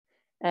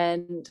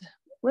And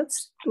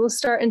we'll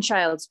start in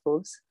child's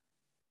pose.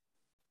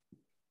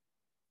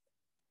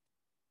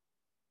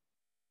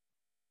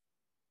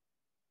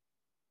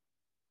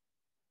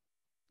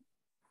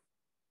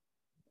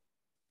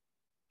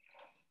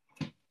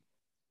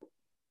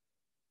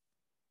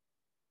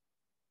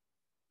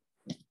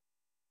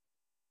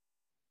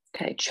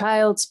 Okay,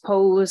 child's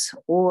pose,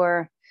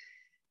 or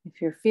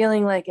if you're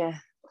feeling like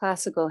a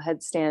classical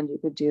headstand, you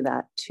could do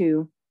that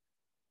too.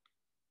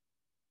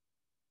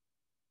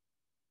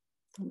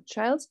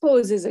 Child's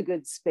pose is a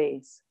good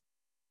space.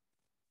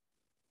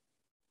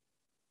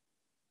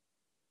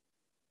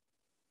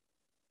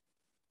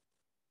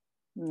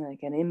 Like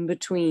an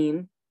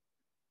in-between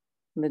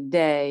the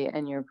day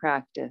and your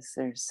practice,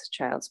 there's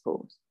child's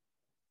pose.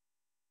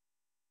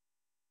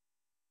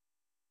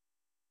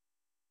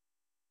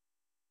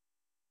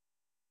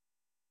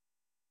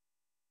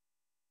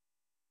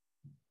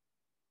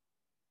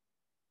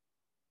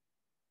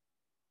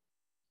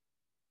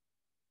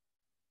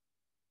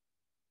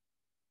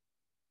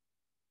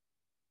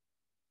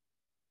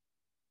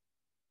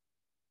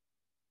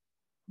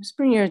 Just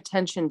bring your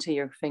attention to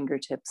your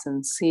fingertips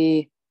and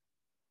see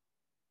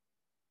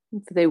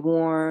if they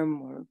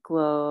warm or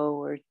glow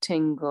or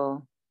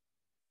tingle.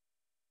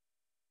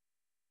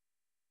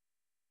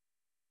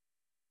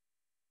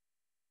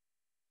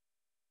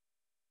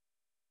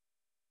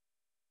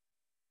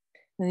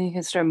 And then you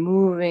can start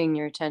moving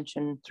your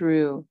attention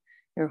through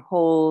your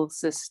whole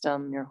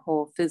system, your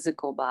whole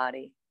physical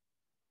body.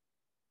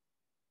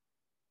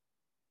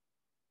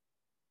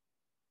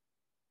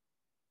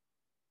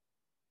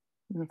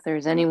 And if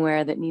there's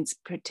anywhere that needs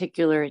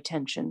particular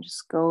attention,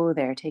 just go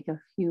there, take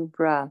a few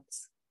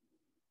breaths.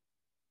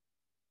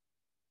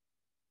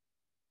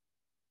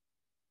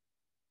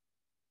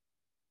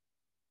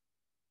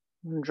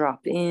 And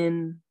drop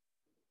in.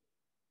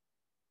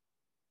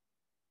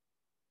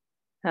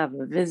 Have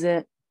a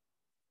visit.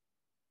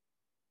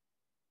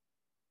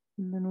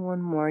 And then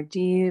one more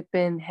deep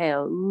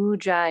inhale,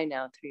 Ujjayi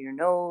now through your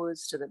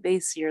nose to the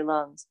base of your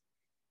lungs.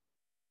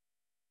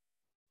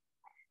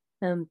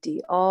 Empty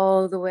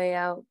all the way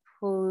out,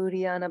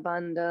 Uddiyana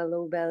Bandha,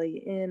 low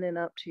belly in and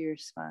up to your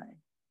spine.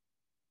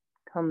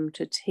 Come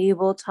to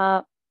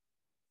tabletop.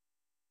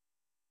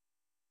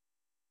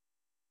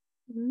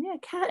 Yeah,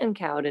 cat and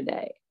cow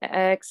today.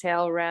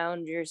 Exhale,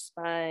 round your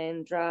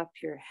spine, drop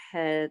your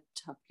head,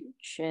 tuck your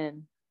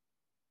chin.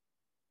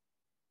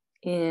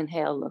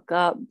 Inhale, look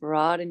up,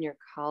 broaden your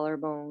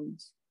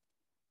collarbones.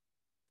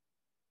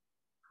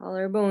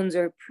 Collarbones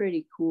are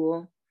pretty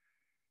cool.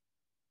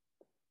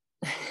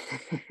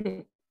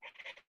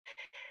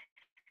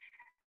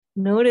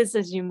 Notice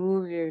as you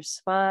move your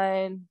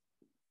spine,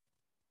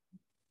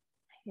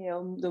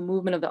 the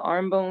movement of the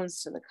arm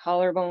bones to the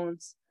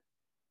collarbones.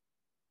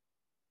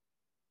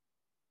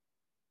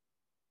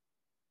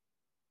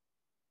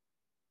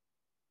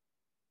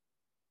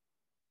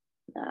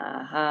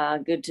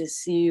 Good to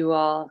see you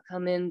all.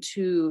 Come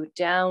into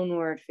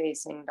downward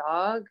facing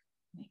dog.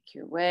 Make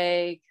your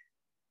way.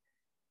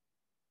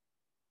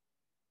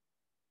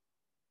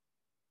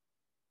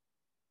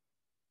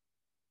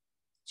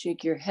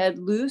 Shake your head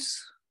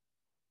loose.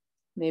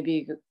 Maybe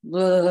you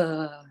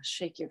could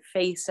shake your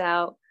face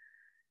out.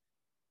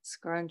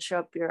 Scrunch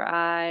up your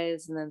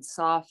eyes and then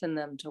soften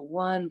them to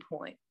one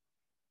point.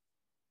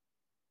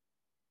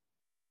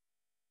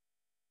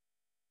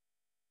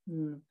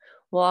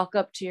 Walk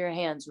up to your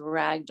hands,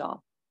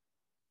 ragdoll.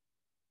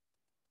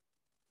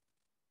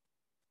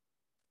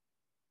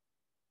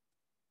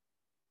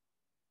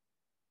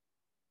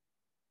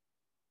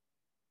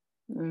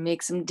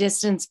 Make some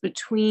distance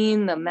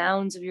between the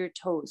mounds of your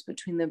toes,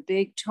 between the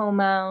big toe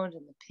mound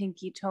and the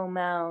pinky toe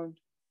mound.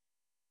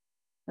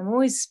 I'm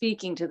always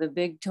speaking to the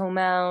big toe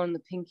mound, the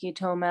pinky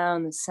toe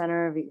mound, the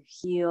center of your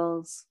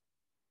heels.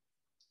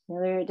 The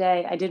other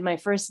day, I did my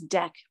first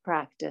deck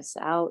practice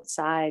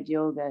outside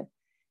yoga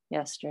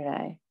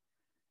yesterday.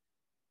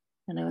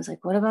 And I was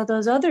like, what about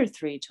those other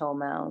 3 toe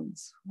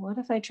mounds? What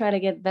if I try to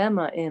get them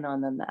in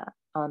on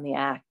the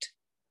act?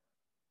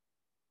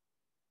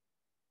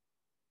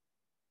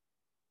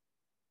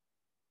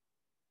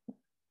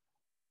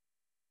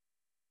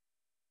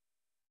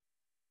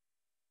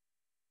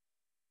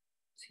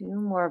 Two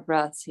more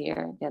breaths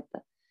here. Get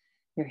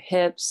your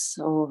hips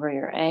over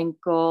your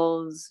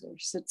ankles, your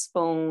sits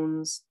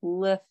bones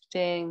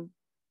lifting.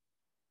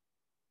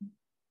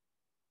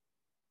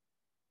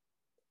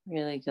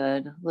 Really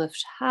good.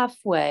 Lift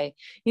halfway.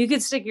 You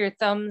could stick your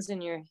thumbs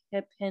in your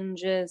hip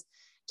hinges.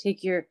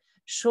 Take your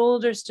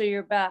shoulders to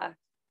your back.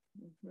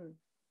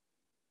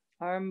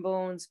 Arm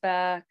bones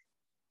back.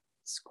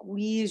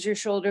 Squeeze your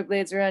shoulder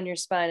blades around your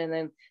spine and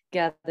then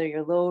gather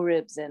your low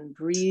ribs and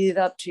breathe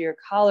up to your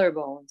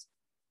collarbones.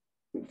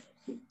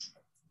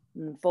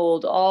 And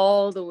fold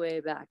all the way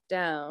back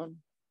down.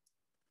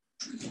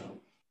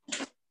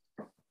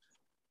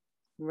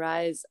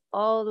 Rise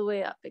all the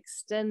way up,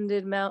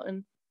 extended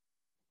mountain.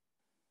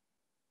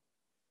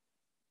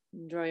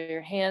 Draw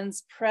your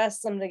hands, press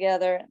them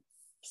together,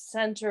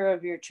 center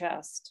of your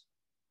chest.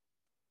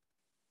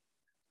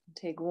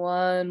 Take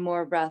one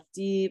more breath,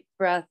 deep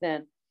breath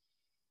in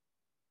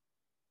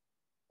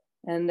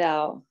and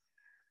out.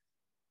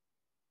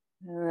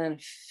 And then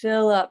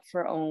fill up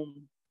for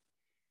Om.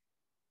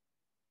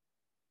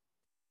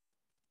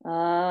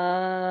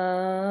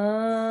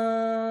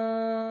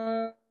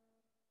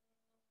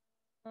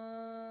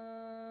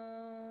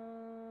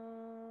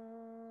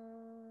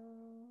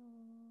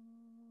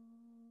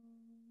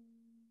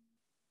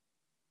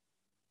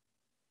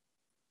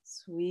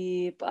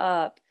 Sweep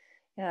up.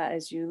 Yeah,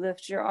 as you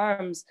lift your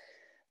arms,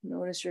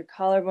 notice your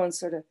collarbones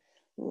sort of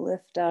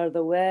lift out of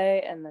the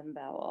way and then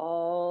bow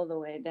all the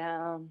way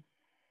down.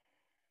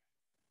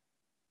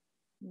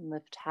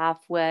 Lift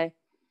halfway.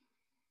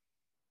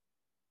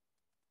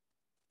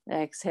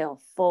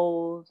 Exhale,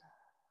 fold.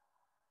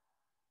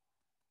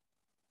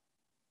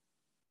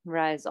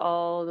 Rise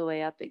all the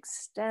way up,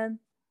 extend.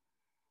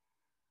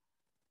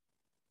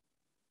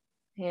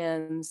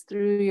 Hands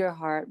through your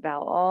heart,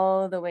 bow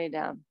all the way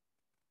down.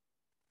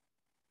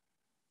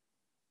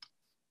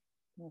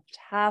 Lift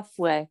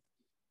halfway.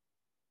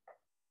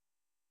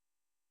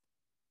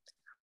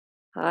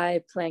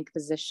 High plank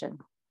position.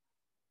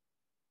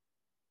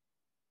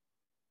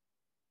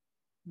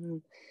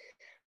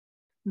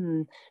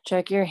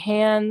 Check your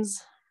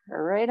hands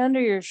right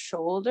under your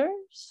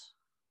shoulders.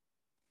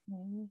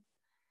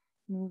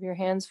 Move your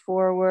hands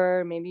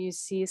forward. Maybe you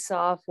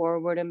seesaw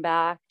forward and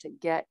back to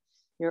get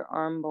your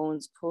arm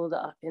bones pulled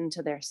up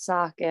into their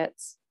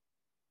sockets.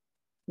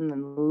 And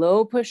then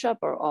low push up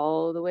or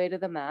all the way to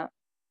the mat.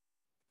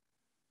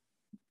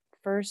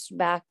 First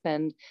back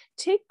bend.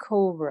 Take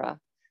cobra.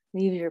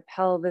 Leave your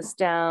pelvis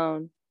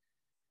down.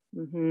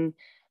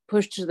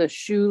 Push to the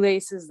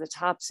shoelaces, the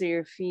tops of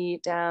your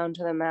feet down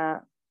to the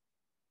mat.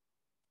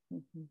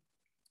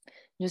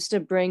 Just to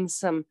bring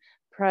some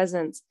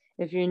presence.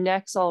 If your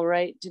neck's all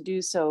right to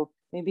do so,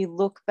 maybe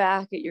look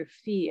back at your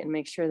feet and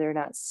make sure they're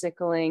not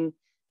sickling,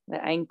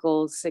 the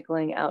ankles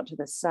sickling out to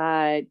the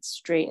side,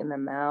 straighten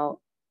them out.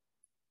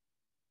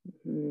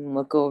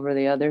 Look over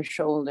the other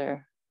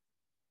shoulder.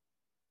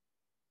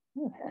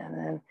 And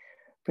then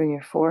bring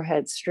your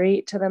forehead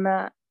straight to the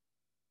mat.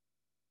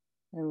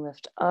 And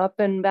lift up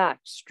and back,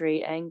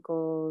 straight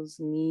ankles,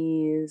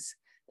 knees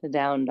to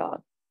down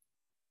dog.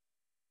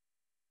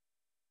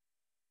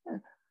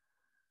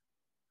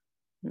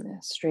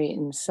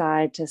 Straighten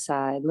side to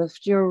side.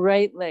 Lift your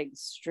right leg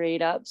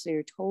straight up so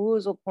your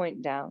toes will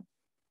point down.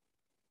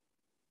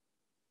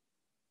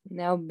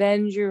 Now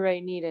bend your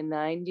right knee to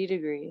 90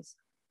 degrees.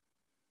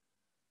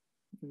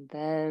 And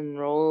then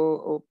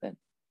roll open.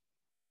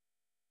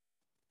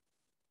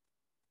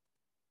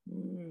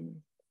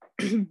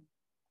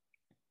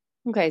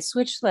 Okay,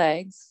 switch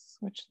legs.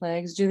 Switch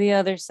legs. Do the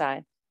other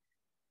side.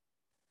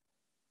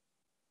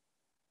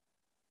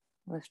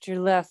 Lift your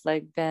left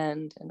leg,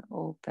 bend and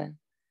open.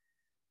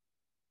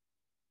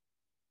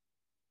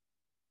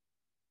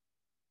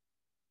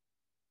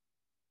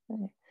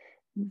 Okay.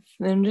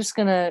 I'm just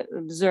gonna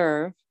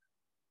observe.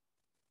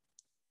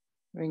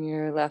 Bring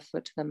your left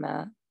foot to the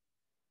mat.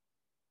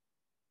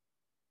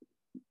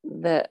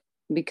 That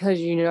because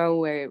you know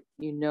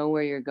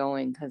where you're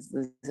going, because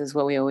this is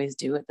what we always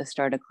do at the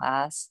start of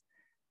class,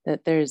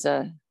 that there's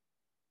a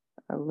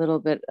little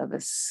bit of a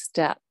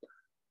step,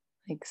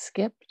 like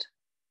skipped.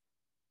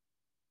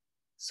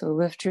 So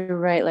lift your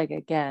right leg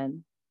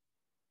again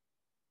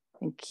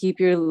and keep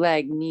your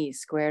knee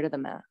square to the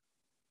mat.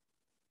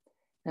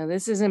 Now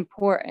this is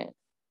important.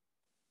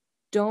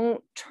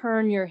 Don't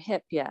turn your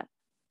hip yet.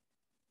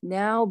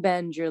 Now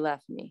bend your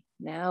left knee.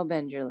 Now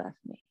bend your left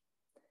knee.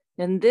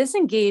 And this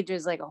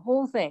engages like a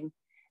whole thing.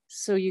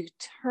 So you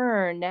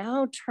turn,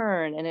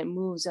 and it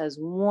moves as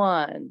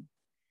one.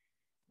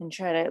 And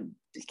try to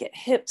get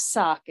hip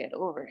socket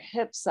over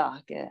hip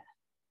socket.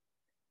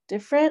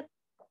 Different.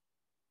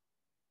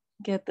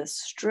 Get the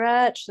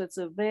stretch that's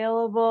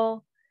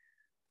available.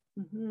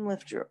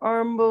 Lift your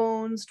arm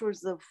bones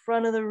towards the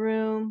front of the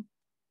room.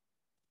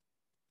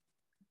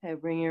 Okay,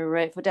 bring your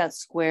right foot down.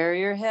 Square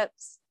your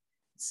hips.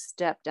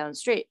 Step down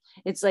straight.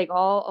 It's like a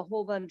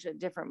whole bunch of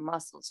different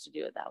muscles to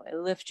do it that way.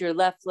 Lift your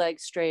left leg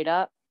straight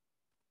up.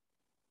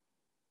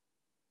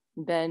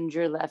 Bend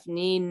your left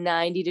knee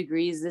 90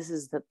 degrees. This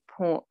is the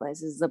point.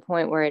 This is the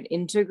point where it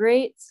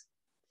integrates.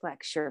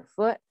 Flex your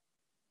foot.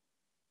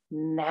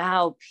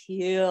 Now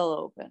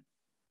peel open.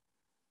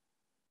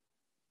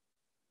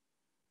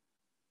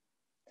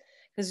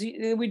 Because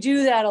we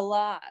do that a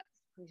lot.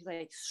 We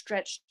like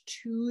stretch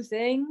two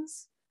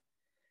things.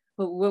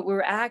 But what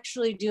we're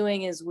actually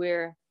doing is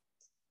we're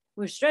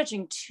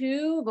stretching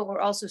to, but we're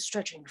also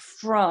stretching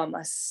from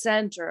a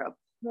center, a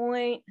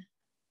point.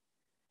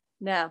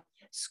 Now,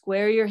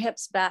 square your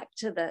hips back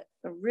to the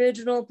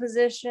original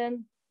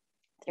position.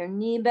 Your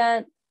knee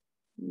bent.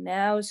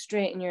 Now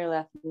straighten your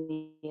left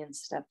knee and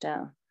step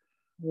down.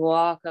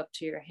 Walk up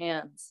to your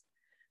hands.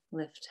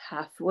 Lift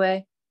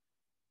halfway.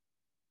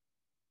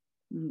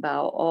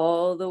 Bow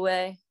all the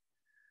way.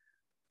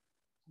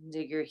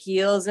 Dig your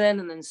heels in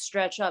and then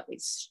stretch up.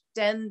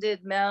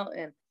 Extended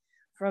mountain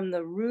from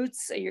the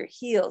roots of your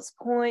heels,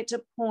 point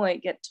to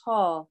point. Get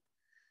tall.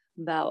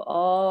 Bow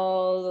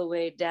all the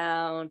way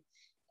down.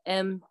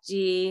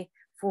 Empty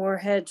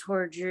forehead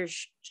towards your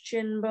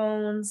shin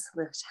bones.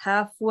 Lift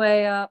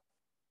halfway up.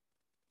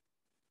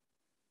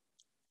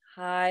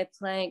 High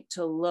plank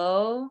to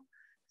low.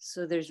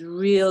 So there's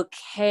real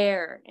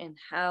care in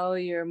how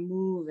you're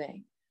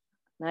moving.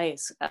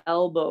 Nice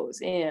elbows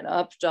in,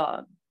 up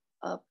dog,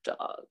 up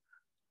dog.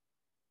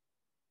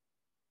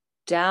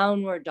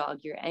 Downward dog,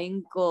 your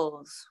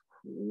ankles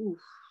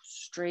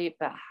straight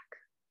back.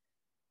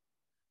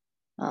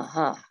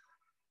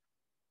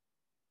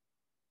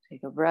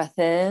 Take a breath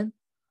in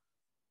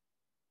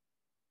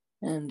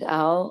and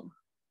out.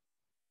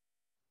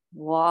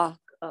 Walk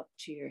up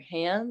to your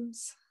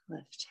hands,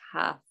 lift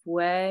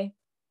halfway.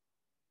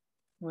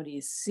 What do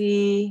you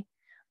see?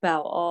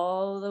 Bow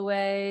all the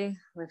way,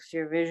 lift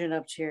your vision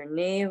up to your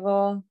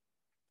navel.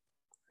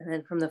 And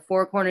then from the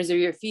four corners of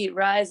your feet,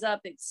 rise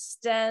up,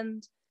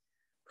 extend,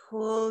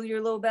 pull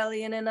your low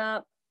belly in and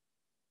up,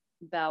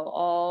 bow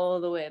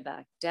all the way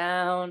back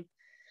down,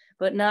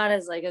 but not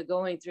as like a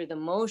going through the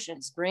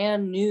motions,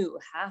 brand new,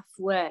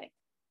 halfway.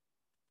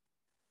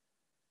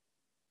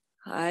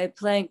 High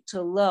plank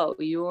to low,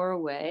 your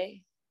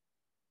way.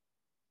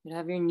 You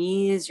have your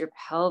knees, your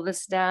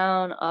pelvis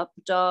down, up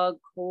dog,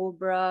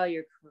 cobra,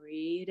 you're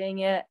creating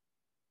it.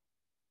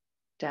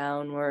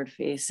 Downward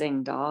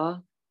facing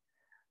dog.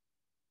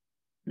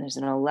 There's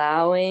an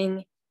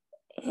allowing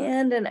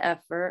and an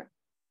effort.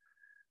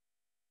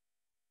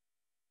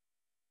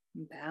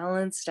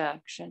 Balanced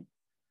action.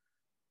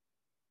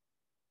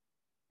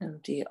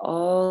 Empty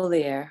all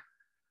the air.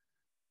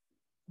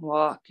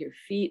 Walk your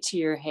feet to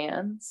your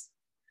hands.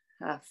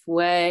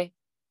 Halfway.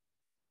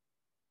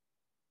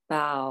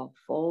 Bow,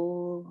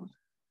 fold.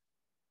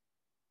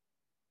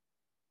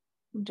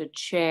 Into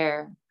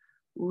chair,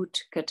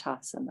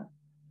 Utkatasana.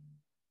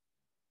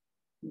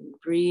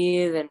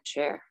 Breathe in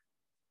chair.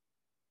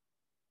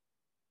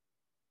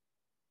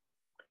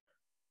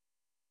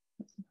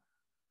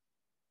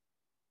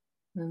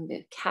 And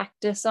the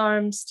cactus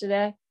arms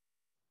today.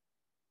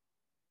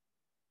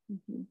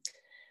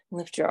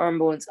 Lift your arm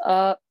bones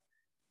up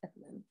and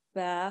then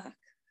back.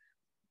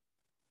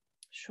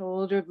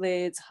 Shoulder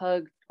blades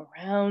hug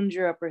around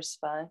your upper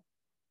spine.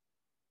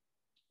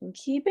 And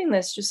keeping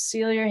this, just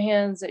seal your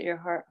hands at your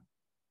heart.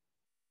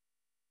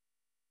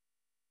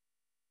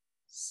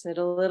 Sit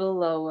a little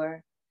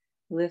lower.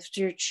 Lift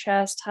your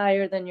chest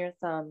higher than your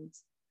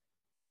thumbs.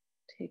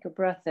 Take a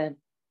breath in.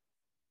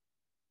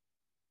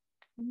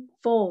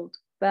 Fold,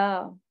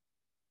 bow.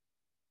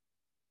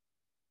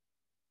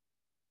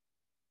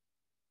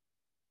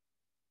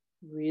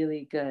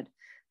 Really good.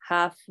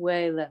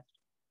 Halfway lift.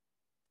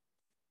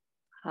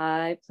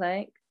 High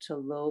plank to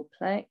low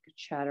plank,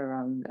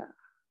 chaturanga.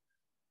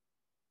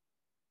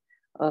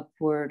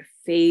 Upward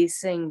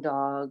facing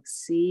dog,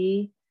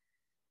 see.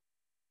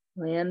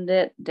 Land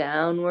it,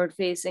 downward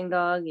facing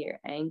dog, your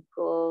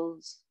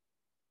ankles.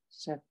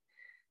 So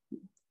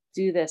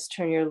do this,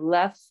 turn your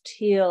left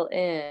heel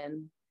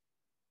in,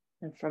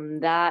 and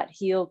from that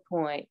heel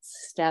point,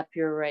 step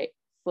your right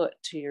foot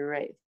to your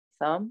right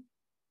thumb.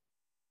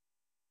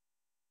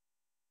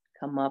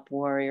 Come up,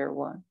 warrior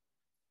one.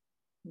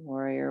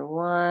 Warrior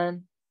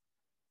one.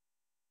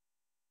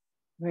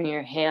 Bring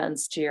your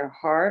hands to your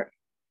heart.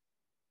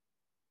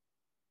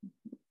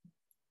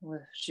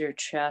 Lift your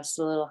chest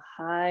a little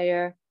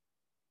higher.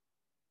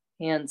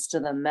 Hands to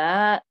the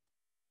mat.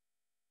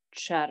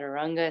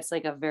 Chaturanga. It's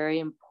like a very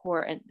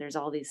important, there's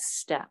all these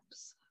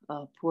steps.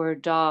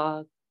 Upward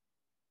dog.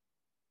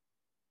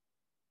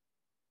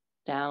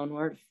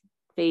 Downward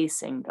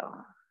facing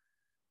dog.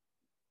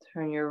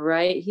 Turn your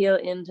right heel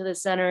into the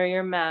center of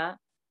your mat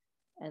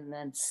and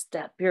then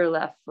step your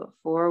left foot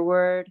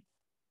forward.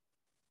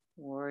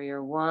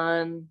 Warrior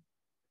one.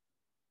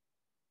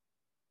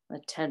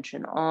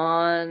 Attention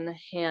on,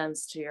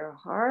 hands to your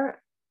heart.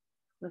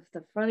 Lift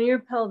the front of your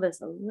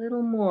pelvis a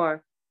little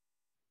more.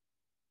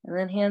 And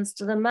then hands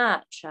to the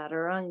mat,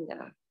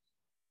 chaturanga.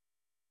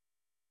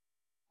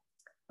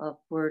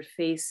 Upward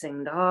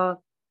facing dog.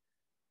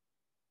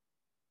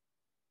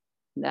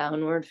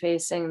 Downward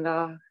facing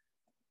dog.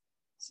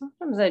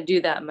 Sometimes I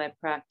do that in my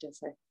practice.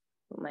 I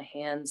put my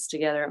hands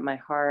together at my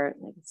heart.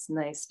 Like it's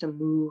nice to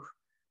move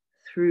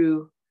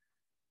through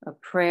a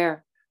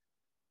prayer.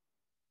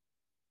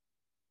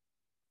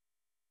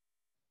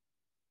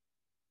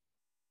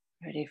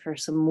 Ready for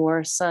some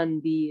more sun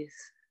bees.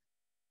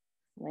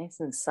 Nice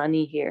and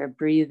sunny here.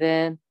 Breathe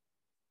in.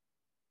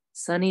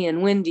 Sunny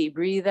and windy.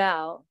 Breathe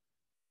out.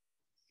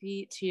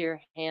 Feet to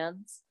your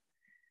hands.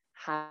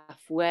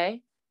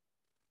 Halfway.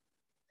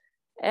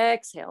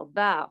 Exhale,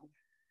 bow.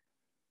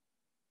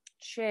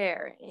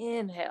 Chair,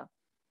 inhale.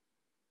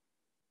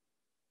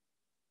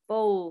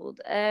 Fold,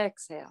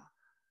 exhale.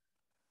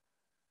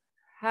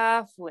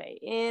 Halfway,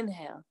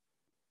 inhale.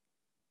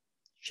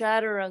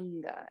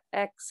 Chaturanga,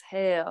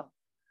 exhale.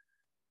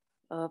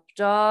 Up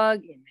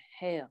dog,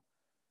 inhale.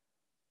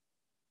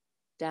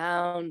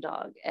 Down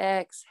dog,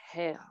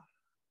 exhale.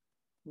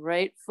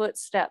 Right foot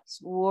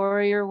steps,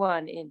 warrior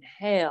one,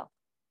 inhale.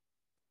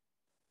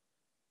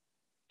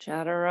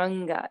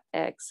 Chaturanga,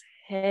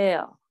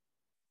 exhale.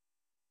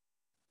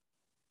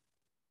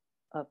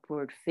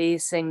 Upward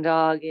facing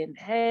dog,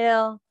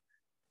 inhale.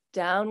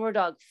 Downward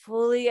dog,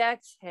 fully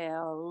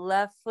exhale.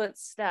 Left foot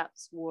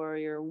steps,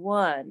 warrior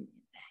one.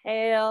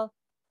 Inhale.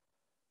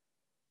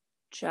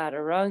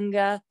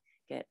 Chaturanga,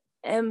 get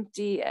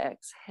empty,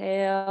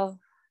 exhale.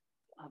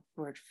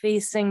 Upward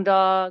facing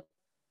dog.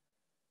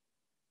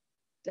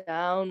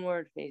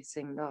 Downward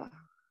facing dog.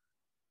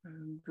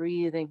 I'm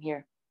breathing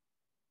here.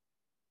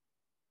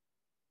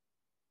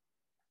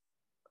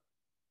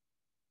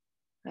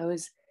 I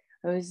was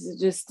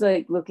just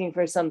like looking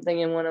for something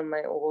in one of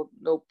my old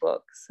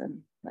notebooks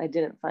and I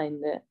didn't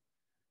find it.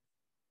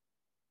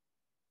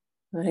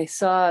 But I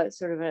saw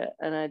sort of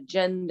an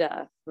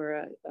agenda for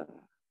a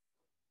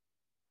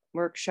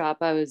workshop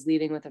I was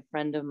leading with a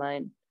friend of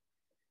mine,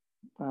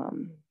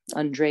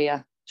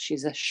 Andrea.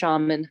 She's a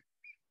shaman.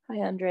 Hi,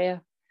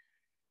 Andrea.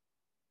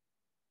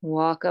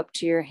 Walk up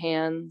to your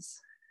hands,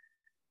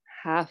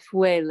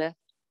 halfway lift,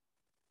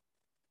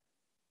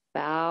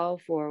 bow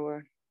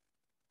forward,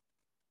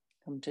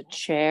 come to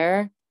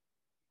chair,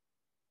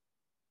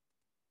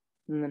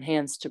 and then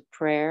hands to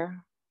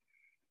prayer.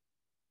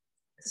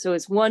 So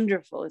it's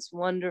wonderful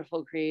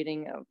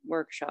creating a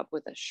workshop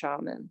with a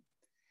shaman.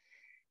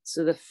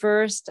 So the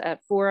first,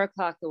 at 4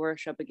 o'clock, the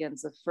workshop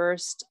begins. The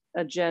first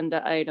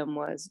agenda item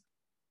was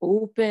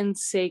open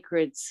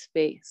sacred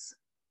space.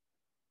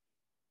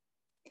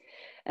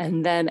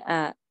 And then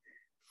at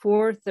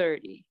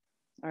 4:30,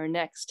 our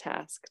next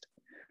task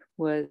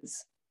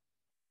was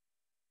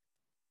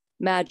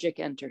magic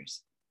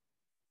enters.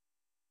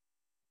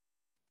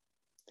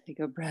 Take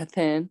a breath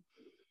in,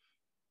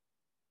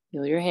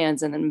 feel your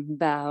hands, and then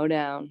bow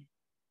down.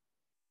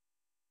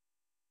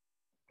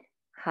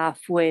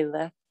 Halfway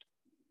lift.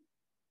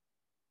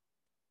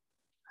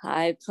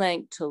 High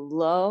plank to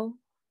low.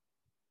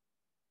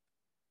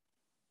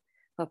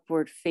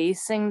 Upward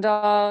facing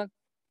dog.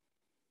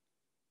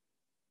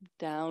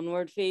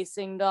 Downward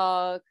facing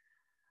dog.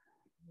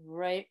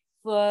 Right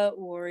foot,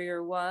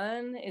 warrior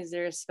one. Is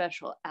there a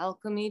special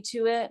alchemy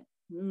to it?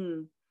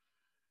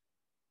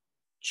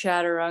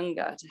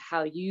 Chaturanga, to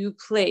how you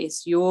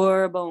place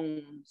your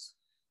bones.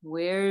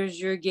 Where's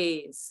your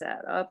gaze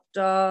set? Up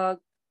dog,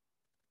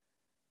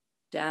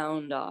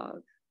 down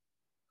dog.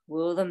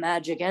 Will the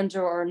magic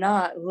enter or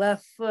not?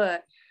 Left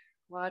foot.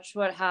 Watch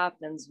what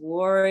happens.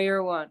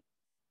 Warrior one.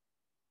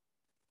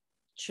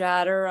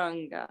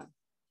 Chaturanga.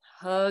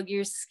 Hug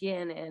your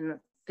skin in.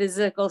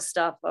 Physical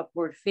stuff.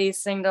 Upward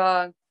facing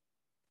dog.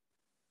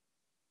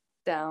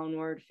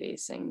 Downward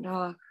facing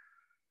dog.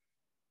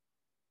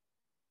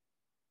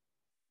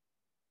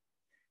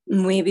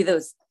 Maybe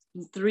those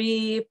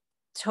 3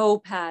 toe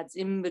pads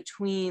in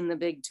between the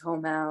big toe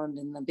mound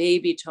and the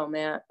baby toe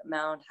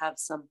mound have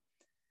some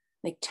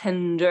like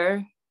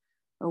tender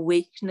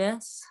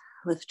awakeness.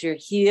 Lift your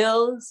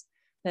heels,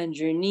 bend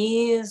your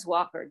knees,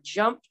 walk or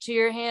jump to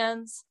your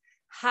hands.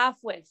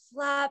 Halfway,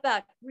 flat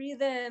back,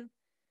 breathe in.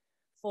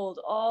 Fold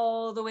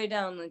all the way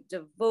down, like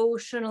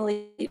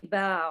devotionally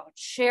bow.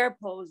 Chair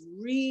pose,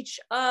 reach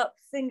up,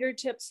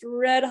 fingertips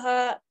red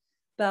hot.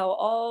 Bow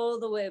all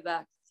the way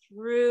back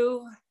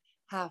through.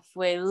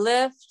 Halfway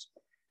lift,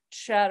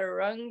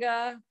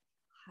 chaturanga,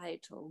 high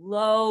to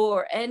low,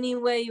 or any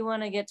way you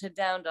want to get to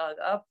down dog.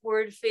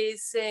 Upward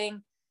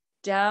facing,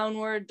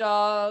 downward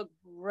dog,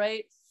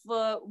 right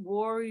foot,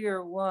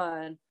 warrior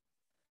one.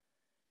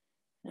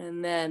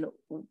 And then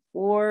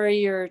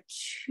warrior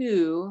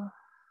two.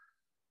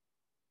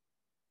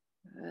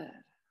 Good.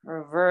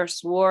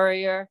 Reverse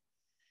warrior.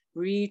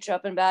 Reach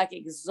up and back,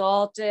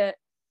 exalt it.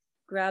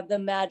 Grab the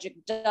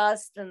magic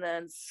dust and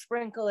then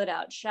sprinkle it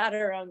out.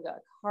 Chaturanga,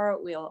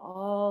 cartwheel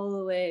all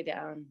the way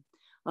down.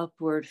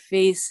 Upward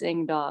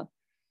facing dog.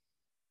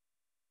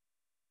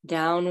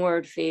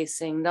 Downward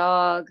facing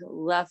dog.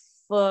 Left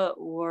foot,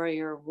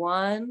 warrior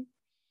one.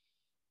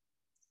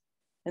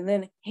 And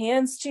then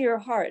hands to your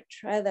heart.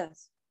 Try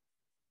this.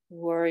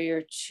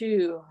 Warrior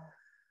two.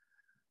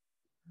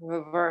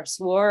 Reverse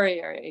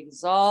warrior,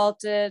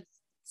 exalted.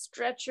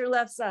 Stretch your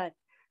left side.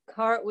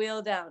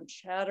 Cartwheel down,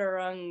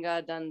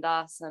 chaturanga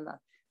dandasana,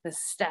 the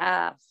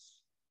staff,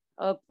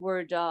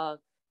 upward dog,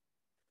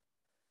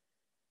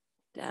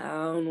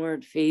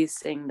 downward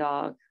facing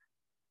dog.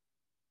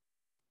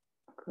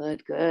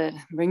 Good, good.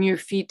 Bring your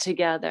feet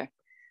together.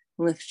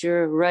 Lift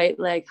your right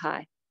leg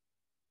high.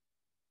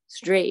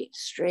 Straight,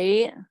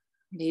 straight.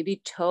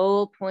 Maybe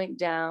toe point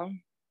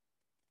down.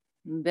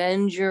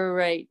 Bend your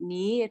right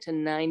knee to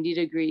 90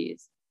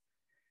 degrees.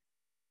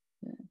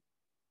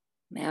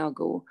 Now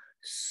go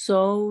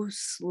so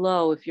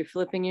slow. If you're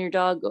flipping your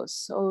dog, go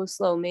so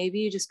slow. Maybe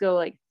you just go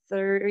like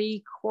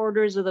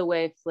 3/4 of the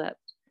way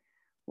flipped.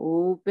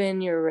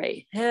 Open your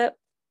right hip.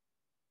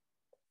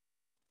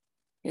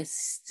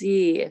 Just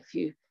see if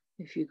you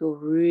go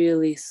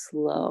really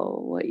slow,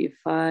 what you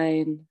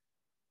find.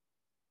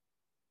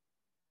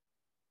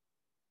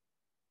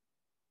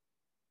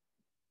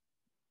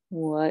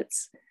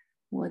 What's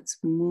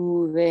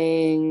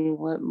moving,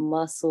 what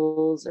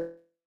muscles are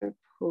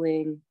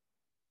pulling.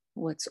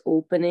 What's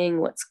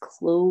opening, what's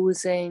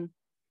closing.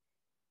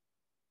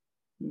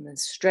 And then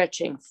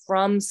stretching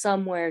from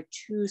somewhere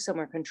to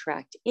somewhere,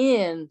 contract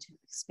in to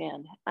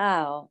expand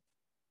out.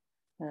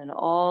 And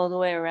all the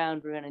way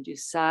around, we're going to do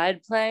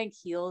side plank,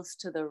 heels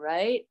to the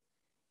right.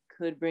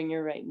 Could bring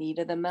your right knee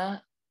to the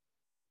mat.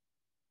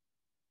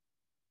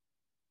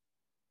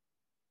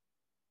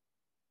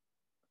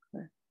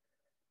 Okay.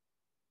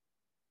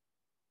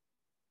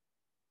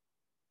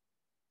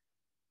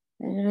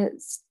 And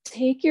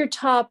take your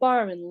top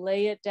arm and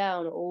lay it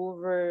down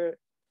over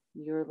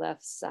your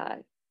left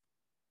side.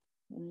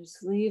 And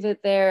just leave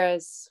it there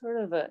as sort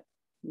of a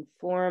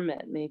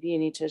informant. Maybe you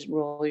need to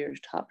roll your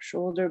top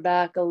shoulder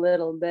back a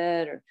little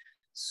bit, or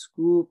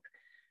scoop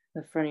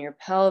the front of your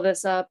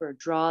pelvis up, or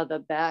draw the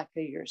back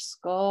of your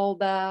skull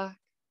back,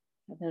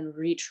 and then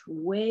reach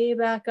way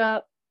back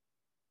up,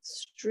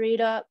 straight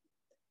up,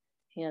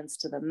 hands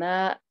to the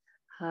mat,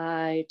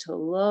 high to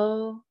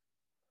low,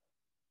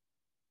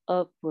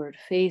 upward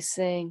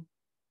facing,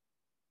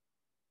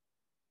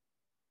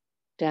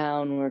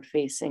 downward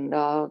facing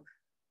dog.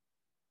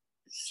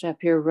 Step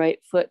your right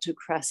foot to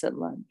crescent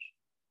lunge.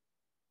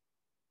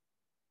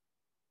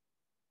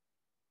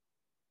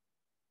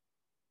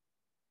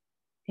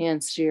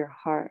 Hands to your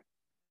heart.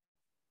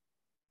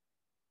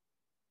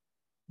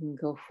 And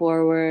go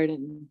forward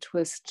and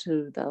twist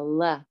to the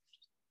left.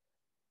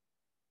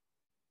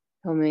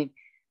 Coming,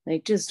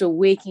 like just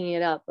waking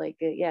it up. Like,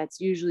 yeah,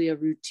 it's usually a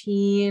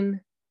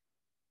routine.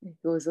 It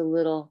goes a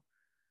little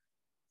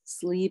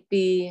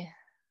sleepy.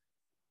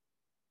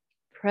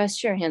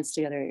 Press your hands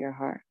together at your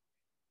heart.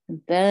 And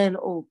then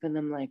open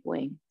them like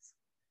wings.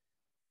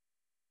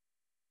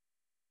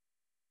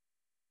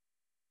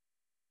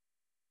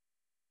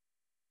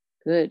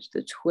 Good.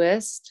 The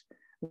twist.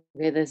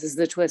 Okay, this is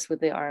the twist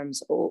with the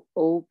arms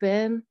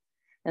open.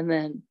 And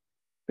then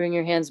bring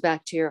your hands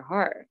back to your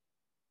heart.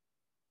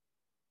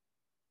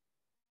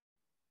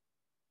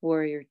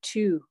 Warrior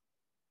two.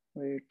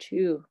 Warrior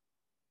two.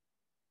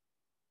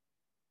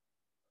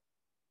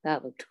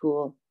 That looked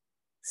cool.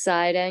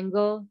 Side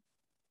angle.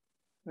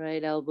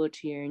 Right elbow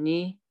to your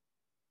knee.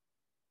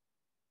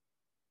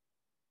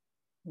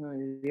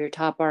 Your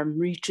top arm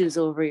reaches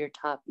over your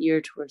top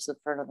ear towards the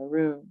front of the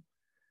room.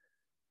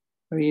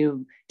 Or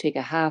you take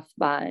a half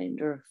bind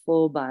or a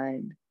full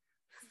bind.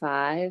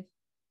 5,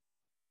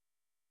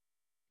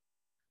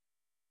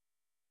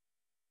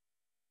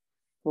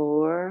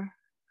 4,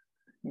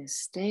 you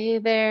stay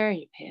there,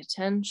 you pay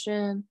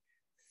attention.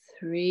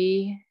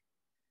 3,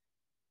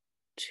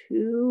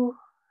 2,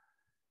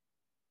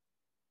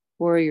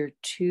 warrior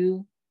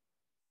 2.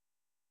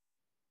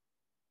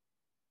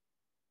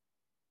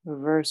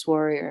 Reverse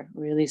warrior,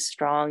 really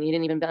strong. You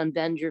didn't even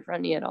unbend your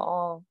front knee at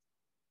all.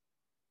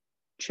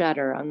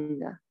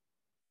 Chaturanga.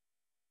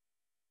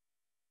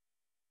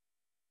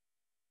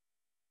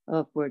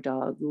 Upward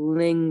dog,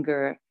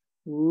 linger,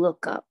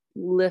 look up,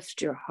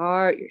 lift your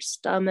heart, your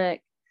stomach.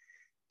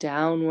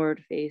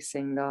 Downward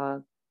facing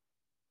dog.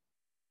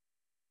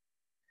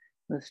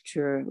 Lift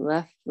your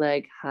left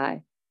leg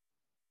high.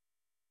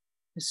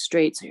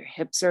 Straight so your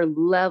hips are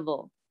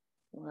level.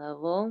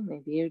 Level.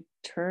 Maybe you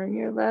turn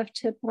your left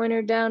hip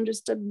pointer down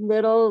just a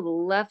little. The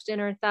left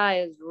inner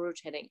thigh is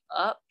rotating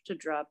up to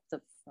drop the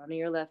front of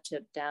your left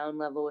hip down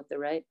level with the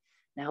right.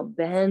 Now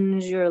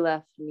bend your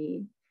left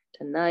knee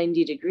to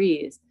 90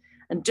 degrees.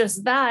 And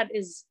just that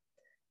is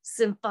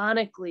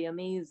symphonically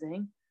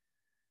amazing.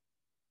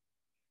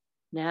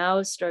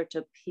 Now start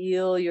to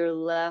peel your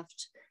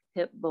left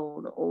hip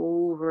bone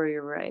over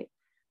your right.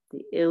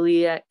 The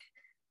iliac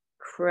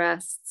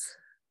crests.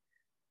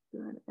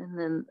 Good. And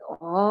then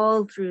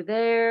all through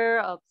there,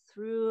 up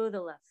through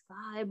the left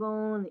thigh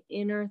bone, the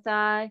inner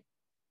thigh.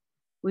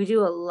 We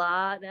do a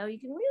lot. Now you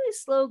can really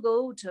slow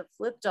go to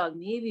flip dog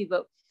maybe,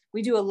 but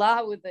we do a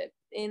lot with it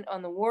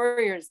on the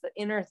warriors. The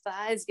inner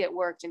thighs get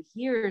worked, and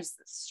here's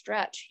the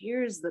stretch.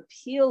 Here's the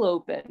peel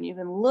open. You've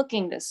been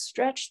looking to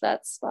stretch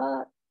that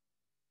spot.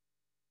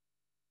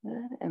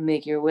 Good. And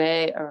make your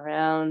way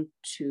around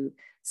to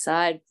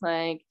side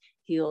plank.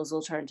 Heels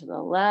will turn to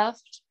the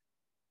left.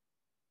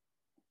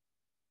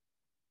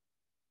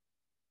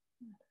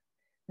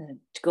 And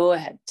go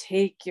ahead,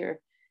 take your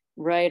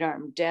right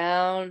arm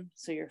down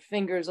so your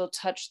fingers will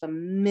touch the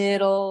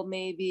middle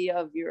maybe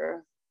of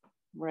your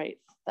right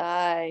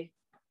thigh.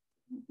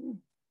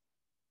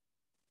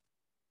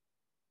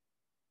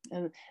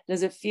 And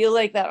does it feel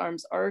like that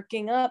arm's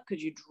arcing up?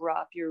 Could you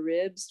drop your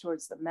ribs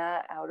towards the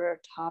mat, outer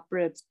top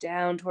ribs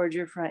down towards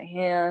your front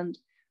hand?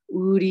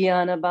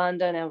 Uddiyana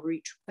Bandha. Now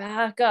reach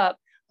back up.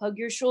 Hug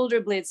your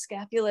shoulder blades,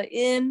 scapula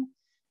in.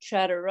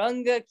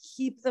 Chaturanga,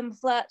 keep them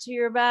flat to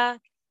your back.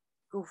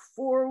 Go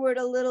forward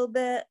a little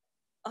bit.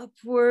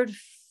 Upward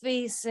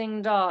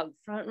facing dog.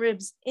 Front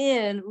ribs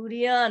in,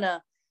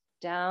 Uddiyana.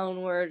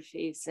 Downward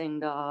facing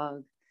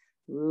dog.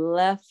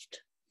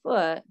 Left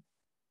foot,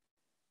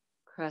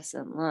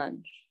 crescent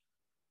lunge.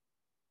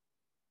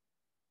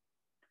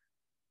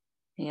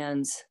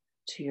 Hands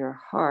to your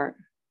heart.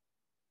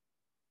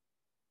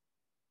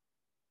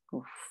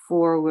 Go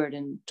forward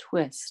and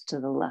twist to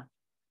the left.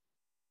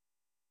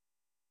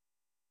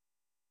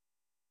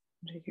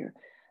 Take your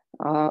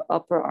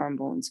Upper arm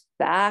bones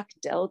back,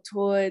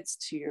 deltoids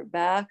to your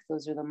back.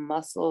 Those are the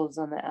muscles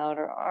on the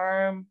outer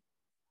arm.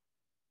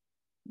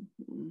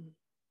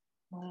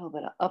 A little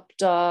bit of up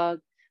dog,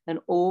 and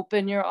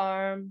open your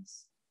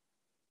arms.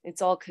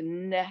 It's all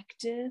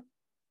connected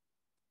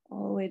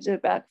all the way to the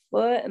back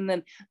foot, and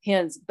then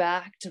hands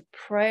back to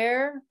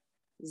prayer.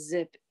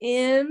 Zip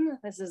in.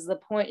 This is the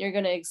point you're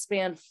going to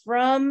expand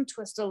from.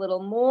 Twist a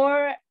little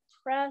more,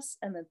 press,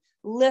 and then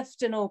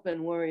lift and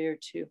open, warrior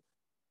two.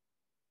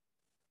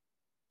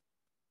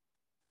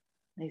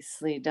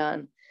 Nicely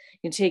done.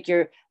 You can take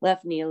your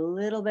left knee a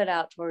little bit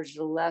out towards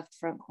the left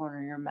front corner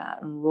of your mat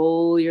and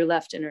roll your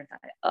left inner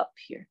thigh up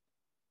here.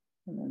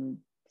 And then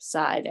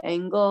side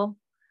angle,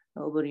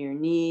 elbow to your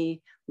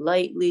knee,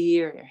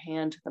 lightly, or your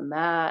hand to the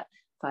mat,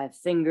 5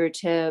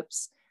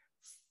 fingertips.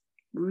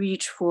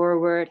 Reach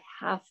forward,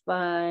 half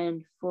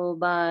bind, full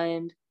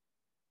bind,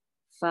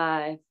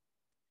 5.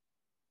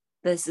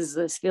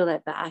 Let's feel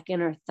that back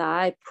inner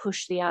thigh,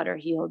 push the outer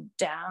heel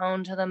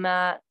down to the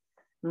mat,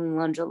 and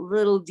lunge a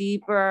little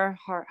deeper,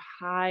 heart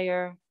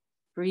higher.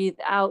 Breathe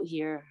out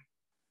here,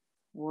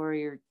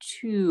 warrior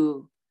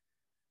two.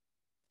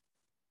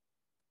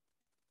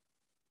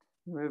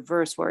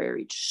 Reverse warrior,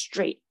 reach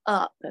straight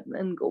up and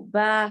then go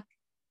back.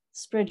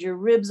 Spread your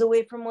ribs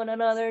away from one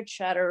another,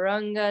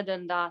 chaturanga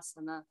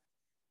dandasana.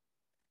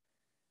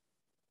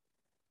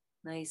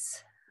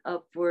 Nice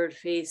upward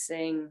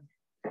facing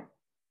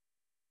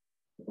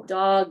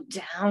dog,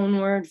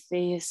 downward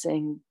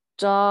facing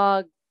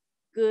dog.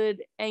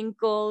 Good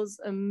ankles,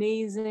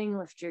 amazing.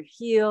 Lift your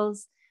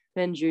heels,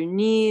 bend your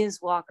knees,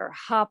 walk or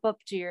hop up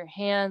to your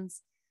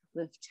hands,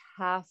 lift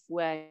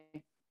halfway.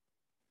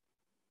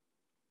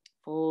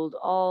 Fold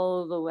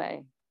all the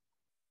way.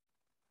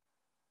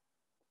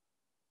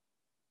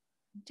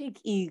 Take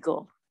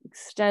eagle,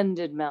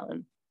 extended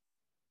mountain.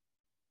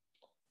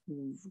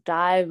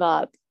 Dive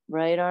up,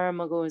 right arm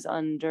goes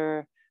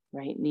under,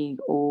 right knee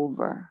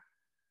over.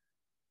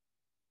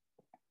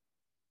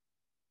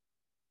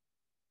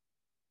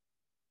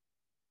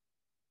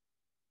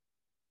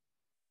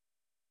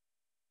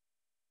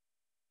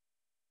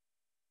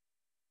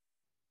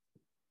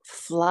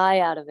 Fly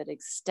out of it,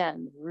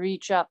 extend,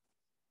 reach up.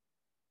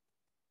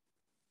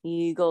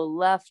 Eagle,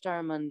 left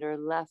arm under,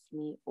 left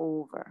knee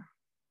over.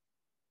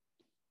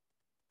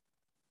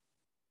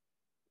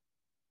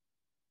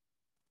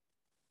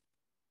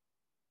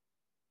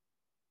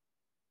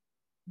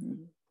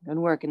 Good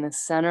work in the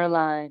center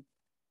line.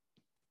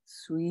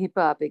 Sweep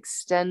up,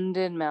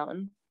 extended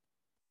mountain.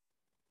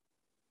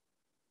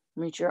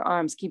 Reach your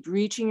arms, keep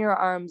reaching your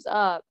arms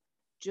up.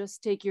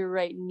 Just take your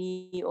right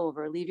knee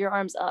over. Leave your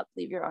arms up,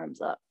 leave your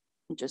arms up.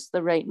 Just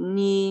the right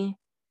knee.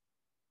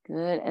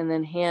 Good, and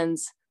then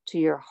hands to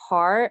your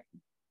heart.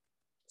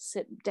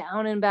 Sit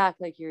down and back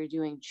like you're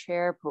doing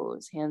chair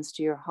pose. Hands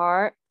to your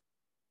heart.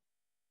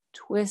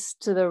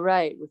 Twist to the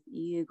right with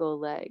eagle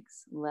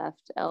legs.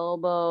 Left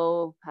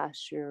elbow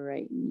past your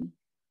right knee.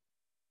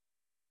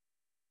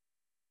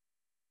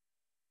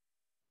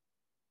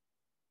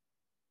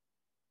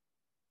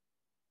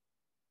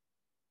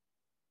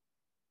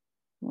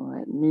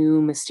 What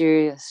new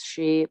mysterious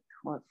shape,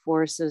 what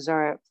forces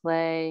are at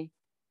play?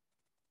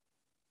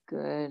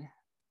 Good.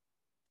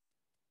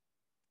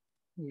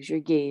 Use your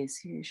gaze,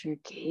 use your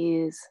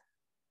gaze.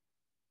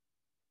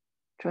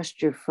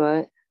 Trust your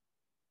foot.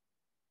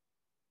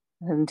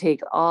 And take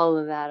all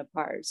of that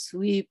apart.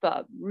 Sweep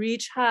up,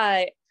 reach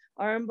high.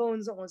 Arm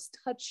bones almost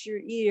touch your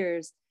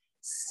ears.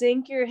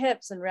 Sink your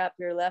hips and wrap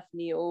your left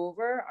knee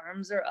over.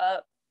 Arms are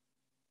up.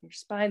 Your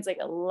spine's like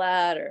a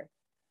ladder.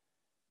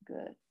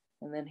 Good.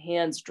 And then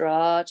hands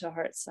draw to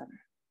heart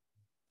center.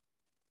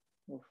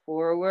 Go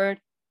forward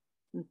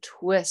and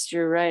twist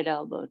your right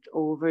elbow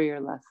over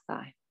your left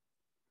thigh.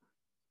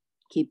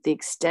 Keep the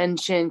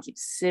extension, keep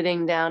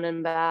sitting down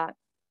and back.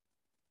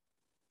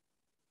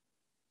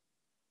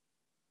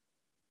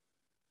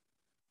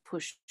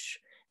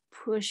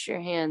 Push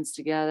your hands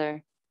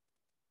together.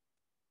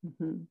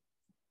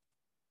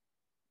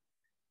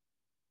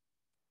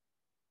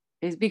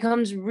 It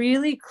becomes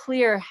really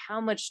clear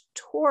how much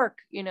torque,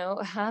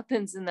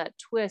 happens in that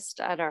twist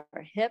at our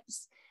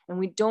hips, and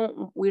we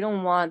don't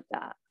want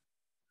that.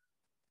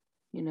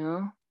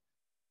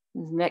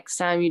 Next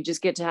time you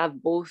just get to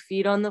have both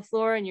feet on the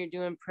floor and you're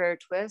doing prayer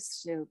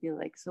twists, you'll be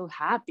like so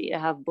happy to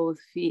have both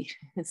feet.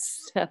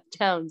 Step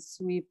down,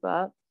 sweep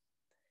up.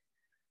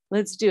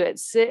 Let's do it.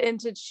 Sit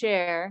into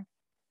chair,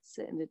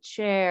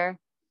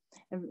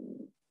 and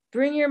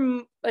bring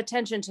your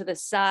attention to the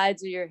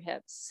sides of your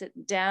hips.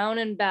 Sit down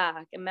and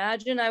back.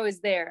 Imagine I was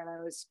there and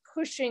I was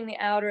pushing the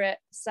outer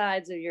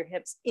sides of your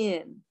hips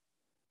in,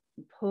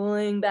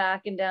 pulling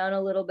back and down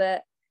a little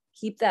bit.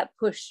 Keep that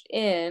pushed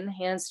in,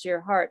 hands to your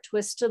heart,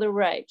 twist to the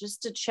right,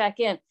 just to check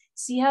in.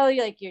 See how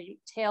your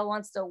tail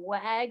wants to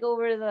wag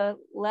over to the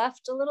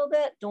left a little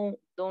bit? Don't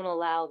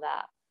allow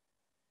that.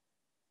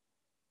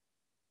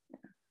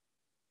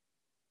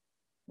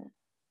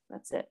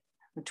 That's it.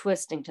 We're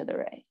twisting to the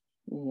right.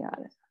 You got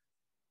it.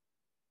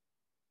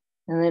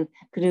 And then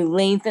could you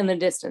lengthen the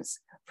distance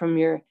from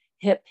your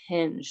hip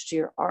hinge to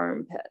your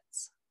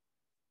armpits?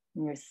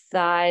 And your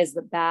thighs,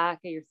 the back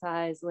of your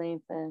thighs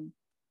lengthen.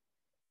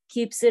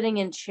 Keep sitting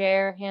in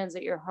chair, hands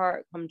at your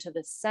heart. Come to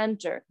the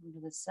center. Come to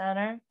the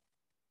center.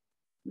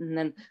 And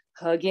then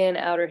hug in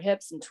outer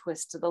hips and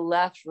twist to the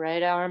left.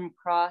 Right arm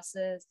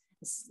crosses.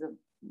 The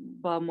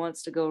bum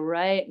wants to go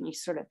right. And you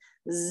sort of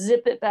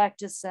zip it back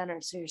to center.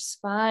 So your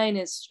spine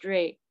is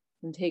straight.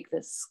 And take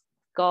the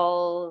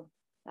skull,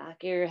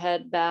 back of your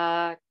head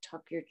back.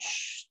 Tuck your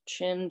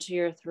chin to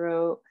your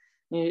throat.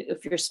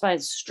 If your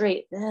spine's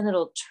straight, then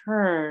it'll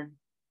turn.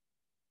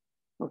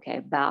 Okay,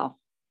 bow.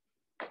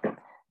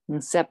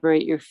 And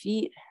separate your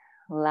feet.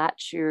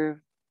 Latch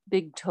your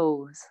big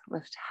toes.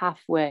 Lift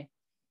halfway.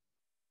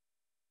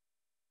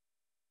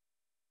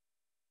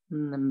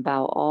 And then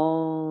bow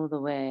all the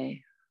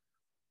way.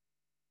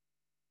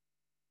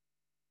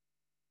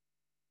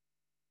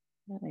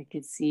 I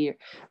could see your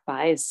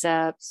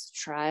biceps,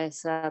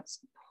 triceps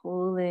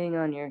pulling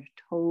on your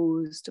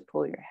toes to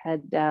pull your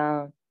head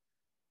down.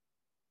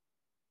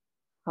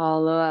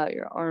 Hollow out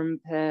your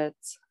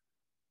armpits.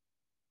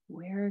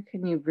 Where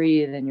can you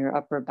breathe in your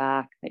upper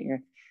back that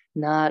you're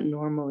not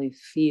normally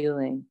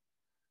feeling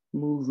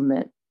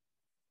movement?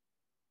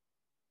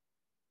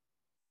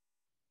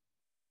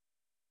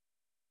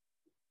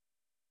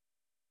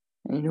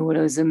 And you know what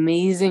was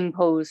amazing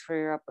pose for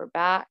your upper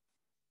back?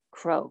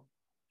 Crow.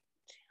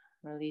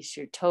 Release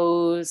your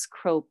toes,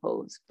 crow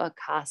pose,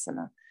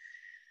 Bakasana.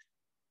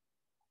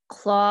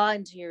 Claw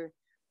into your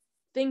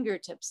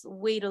fingertips,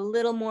 weight a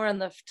little more on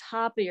the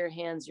top of your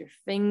hands, your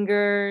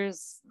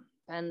fingers,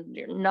 and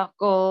your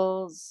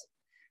knuckles.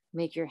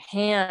 Make your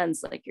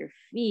hands like your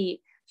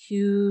feet.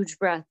 Huge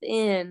breath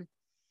in.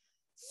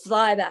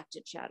 Fly back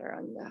to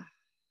Chaturanga.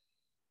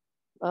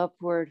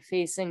 Upward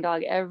facing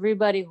dog.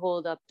 Everybody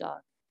hold up dog.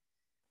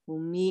 We'll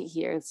meet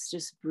here. Let's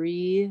just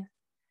breathe.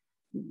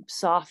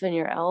 Soften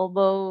your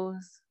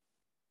elbows.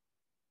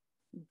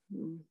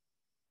 On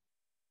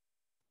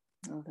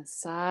the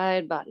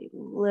side, body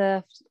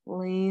lift,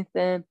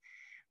 lengthen.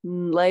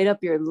 Light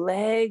up your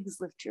legs,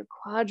 lift your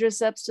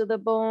quadriceps to the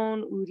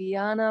bone.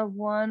 Uddiyana,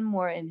 one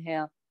more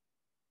inhale.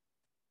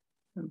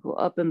 And go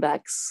up and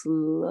back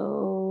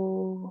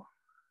slow.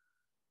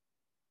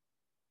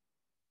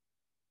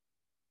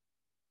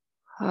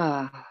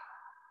 Step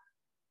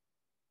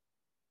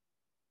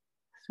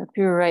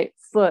your right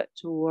foot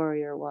to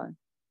warrior one.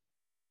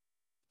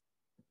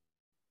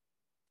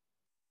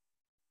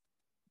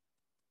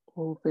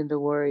 Open to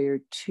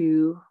warrior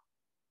two.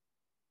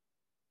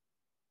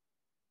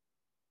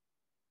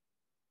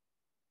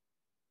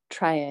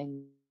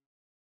 Triangle.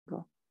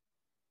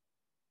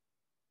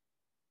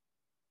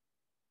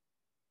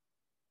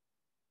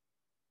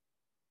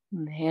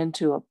 And hand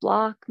to a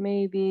block,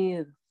 maybe,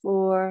 the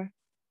floor.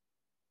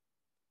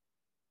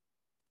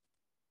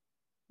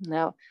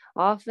 Now,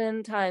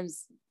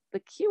 oftentimes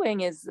the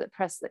cueing is that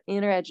press the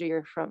inner edge of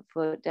your front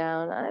foot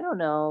down. I don't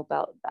know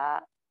about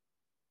that.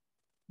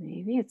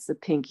 Maybe it's the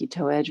pinky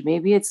toe edge.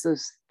 Maybe it's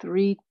those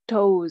three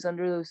toes,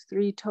 under those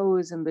three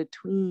toes in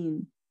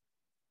between.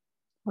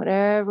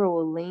 Whatever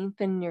will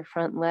lengthen your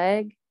front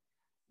leg,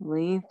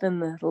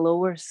 lengthen the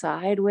lower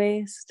side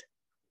waist.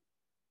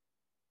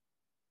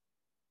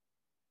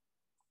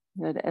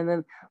 Good. And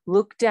then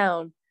look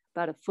down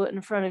about a foot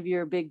in front of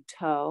your big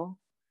toe.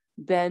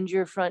 Bend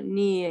your front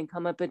knee and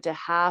come up into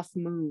half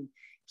moon.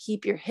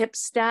 Keep your hips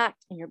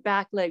stacked and your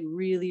back leg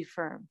really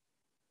firm.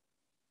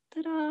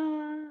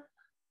 Ta-da!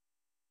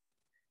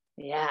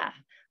 Yeah,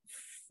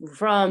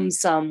 from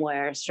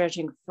somewhere,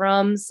 stretching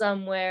from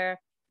somewhere,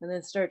 and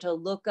then start to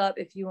look up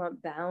if you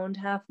want bound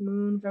half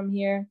moon from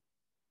here.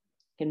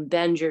 You can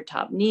bend your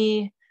top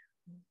knee,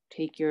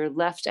 take your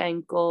left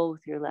ankle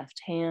with your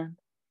left hand.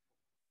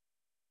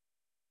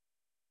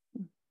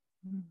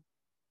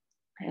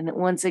 And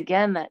once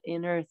again, that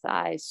inner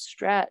thigh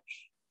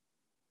stretch.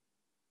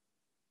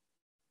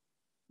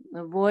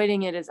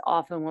 Avoiding it is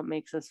often what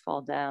makes us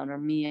fall down, or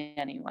me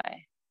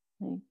anyway.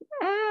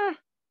 Like,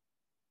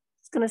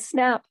 it's gonna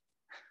snap.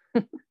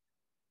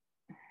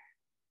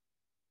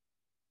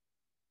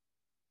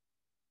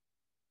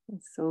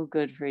 It's so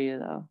good for you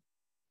though.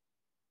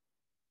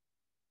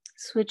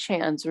 Switch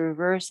hands,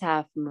 reverse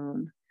half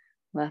moon.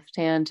 Left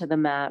hand to the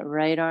mat,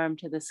 right arm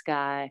to the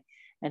sky.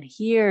 And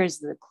here's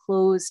the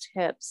closed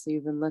hips that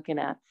you've been looking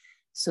at.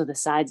 So the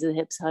sides of the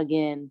hips hug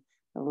in,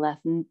 the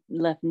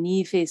left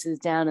knee faces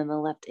down, and the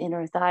left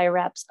inner thigh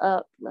wraps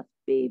up, left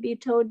baby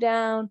toe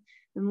down,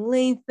 and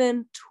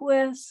lengthen,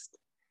 twist,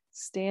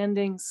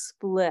 standing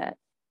split.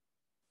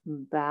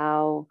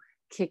 Bow,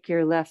 kick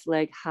your left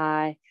leg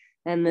high.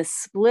 And the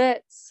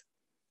splits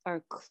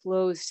are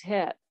closed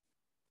hip.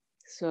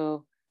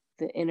 So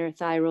the inner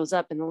thigh rolls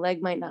up and the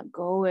leg might not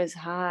go as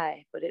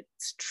high, but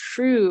it's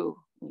true.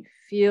 You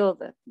feel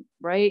the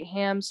right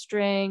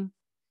hamstring.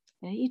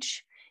 And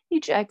each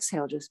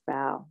exhale, just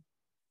bow.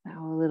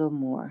 Bow a little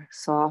more.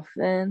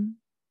 Soften.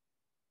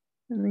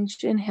 And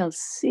each inhale,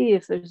 see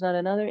if there's not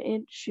another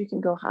inch, you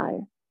can go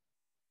higher.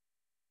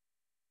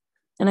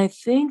 And I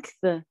think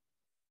the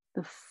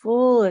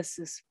fullest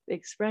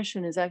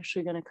expression is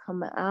actually going to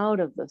come out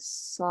of the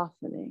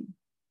softening.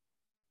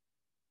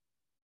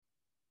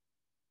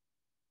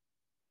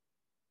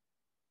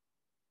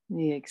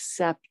 the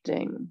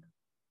accepting,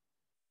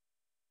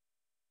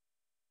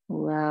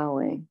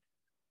 allowing.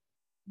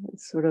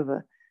 It's sort of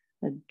a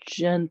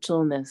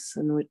gentleness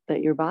in which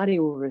that your body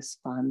will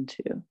respond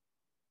to.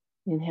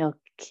 Inhale,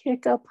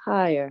 kick up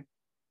higher.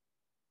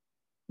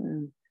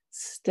 And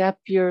step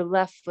your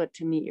left foot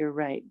to meet your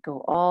right.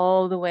 Go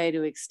all the way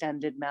to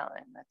extended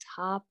mountain. The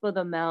top of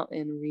the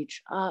mountain,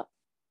 reach up.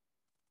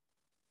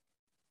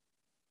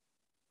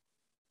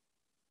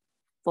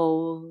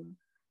 Fold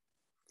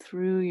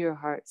through your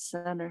heart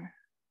center.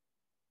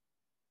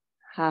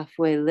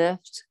 Halfway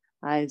lift,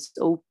 eyes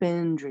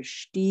open,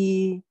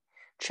 drishti,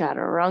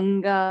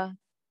 chaturanga.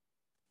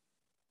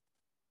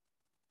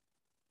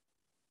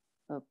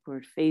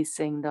 Upward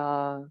facing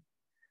dog.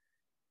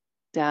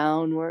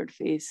 Downward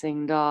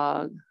facing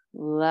dog.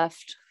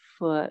 Left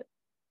foot,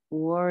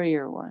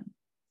 warrior one.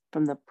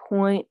 From the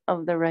point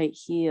of the right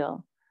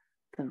heel,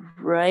 the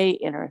right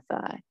inner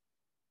thigh.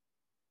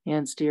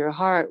 Hands to your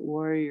heart,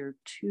 warrior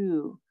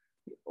two.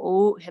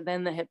 Oh,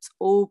 then the hips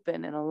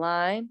open and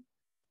align.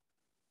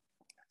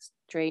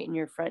 Straighten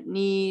your front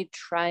knee,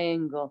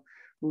 triangle,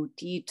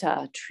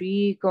 Utthita,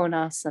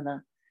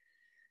 Trikonasana.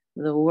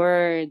 The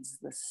words,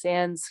 the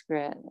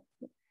Sanskrit.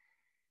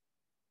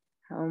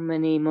 How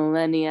many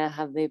millennia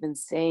have they been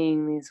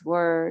saying these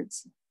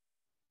words?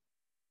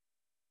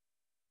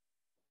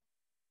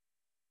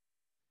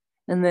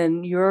 And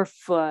then your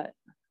foot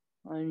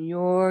on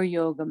your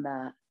yoga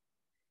mat,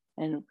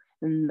 and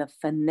the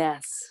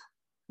finesse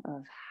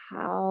of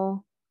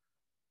how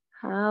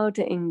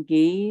to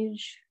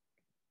engage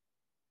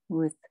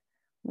with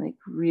like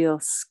real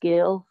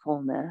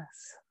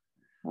skillfulness,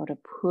 how to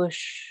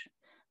push,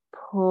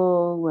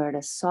 pull, where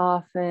to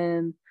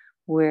soften,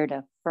 where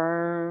to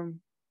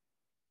firm.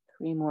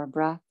 3 more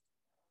breaths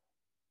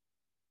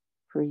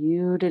for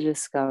you to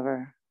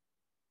discover.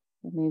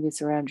 Maybe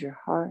it's around your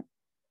heart,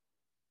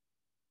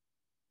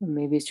 or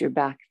maybe it's your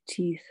back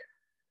teeth.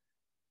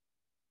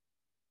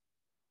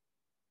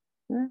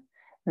 And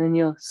then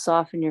you'll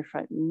soften your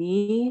front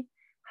knee,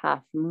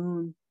 half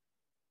moon.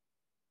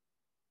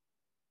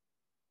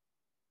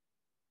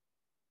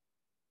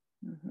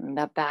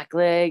 That back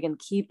leg, and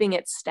keeping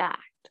it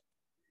stacked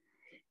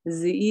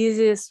is the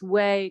easiest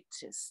way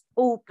to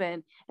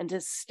open, and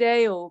to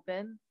stay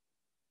open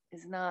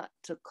is not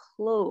to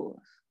close.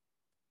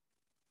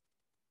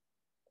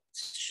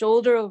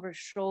 Shoulder over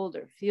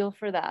shoulder, feel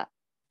for that.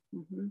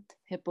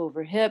 Hip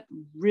over hip,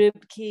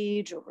 rib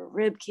cage over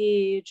rib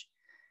cage.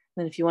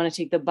 Then if you want to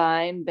take the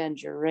bind,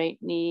 bend your right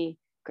knee,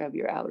 grab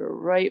your outer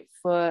right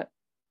foot.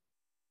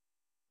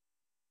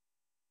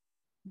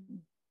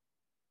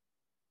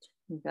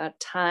 You've got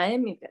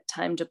time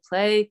to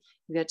play,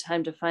 you've got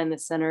time to find the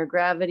center of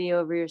gravity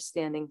over your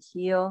standing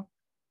heel.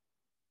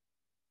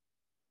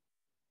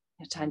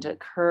 You have time to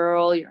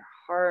curl your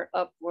heart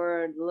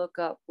upward, look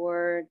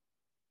upward,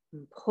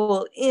 and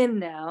pull in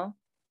now,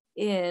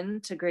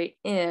 in to great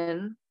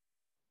in,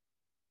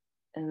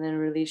 and then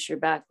release your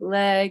back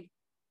leg,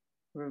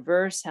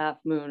 reverse half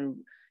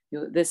moon.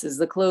 This is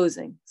the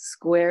closing.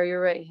 Square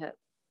your right hip,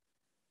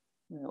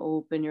 and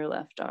open your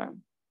left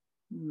arm.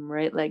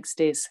 Right leg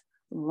stays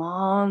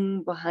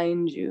long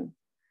behind you.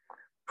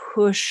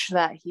 Push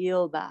that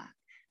heel back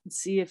and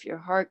see if your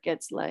heart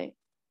gets light.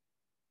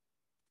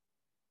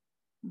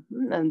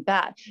 And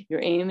back.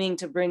 You're aiming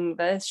to bring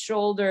this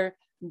shoulder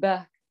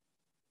back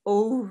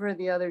over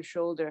the other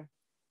shoulder.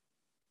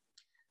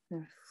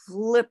 And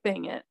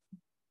flipping it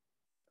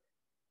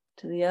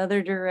to the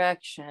other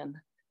direction.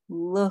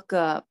 Look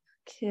up,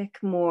 kick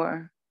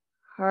more.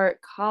 Heart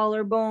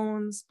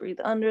collarbones, breathe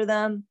under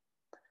them.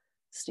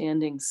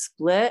 Standing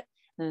split,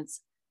 and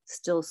it's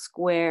still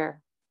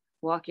square.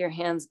 Walk your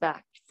hands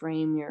back,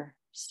 frame your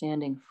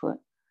standing foot.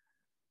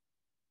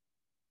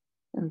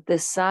 And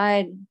this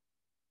side,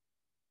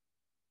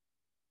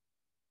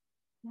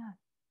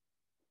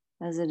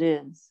 as it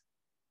is.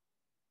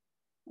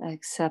 I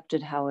accept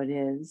it how it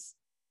is.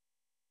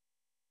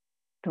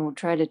 Don't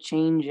try to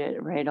change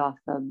it right off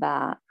the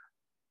bat.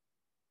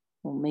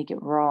 Don't make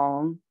it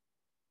wrong.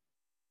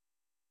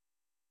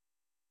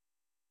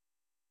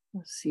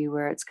 We'll see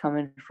where it's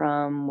coming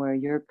from, where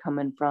you're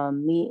coming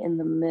from. Meet in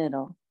the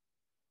middle.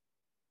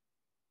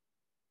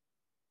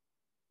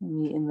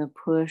 Meet in the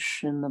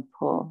push and the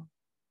pull.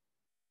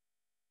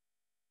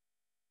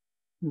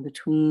 In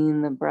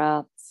between the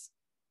breaths.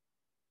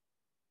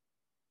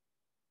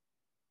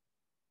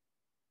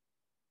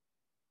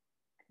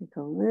 Take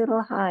a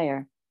little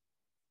higher.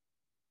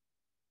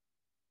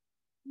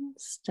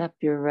 Step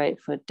your right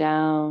foot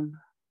down.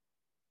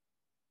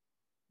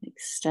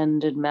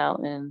 Extended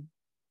mountain.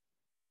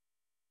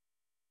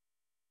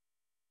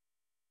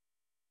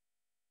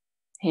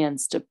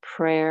 Hands to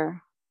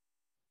prayer.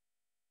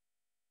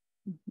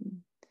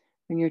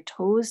 Bring your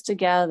toes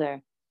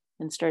together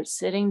and start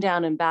sitting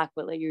down and back,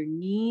 but let your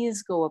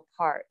knees go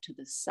apart to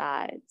the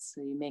sides.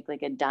 So you make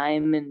like a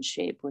diamond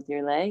shape with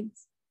your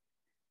legs.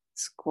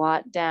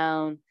 Squat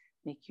down,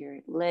 make your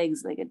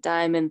legs like a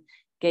diamond.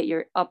 Get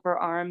your upper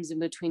arms in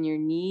between your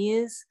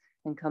knees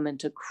and come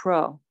into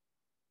crow.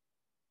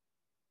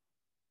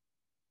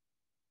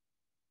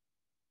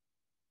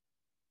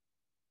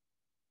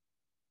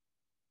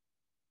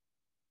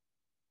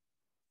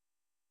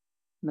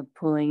 And the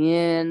pulling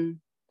in,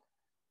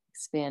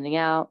 expanding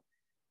out,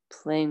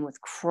 playing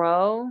with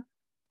crow. You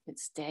could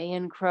stay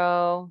in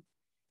crow.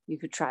 You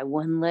could try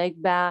one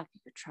leg back. You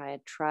could try a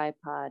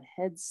tripod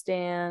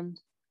headstand.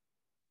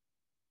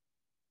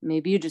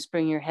 Maybe you just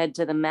bring your head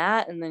to the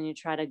mat and then you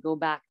try to go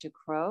back to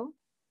crow.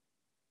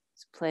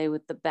 Just play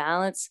with the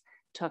balance,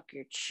 tuck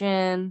your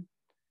chin.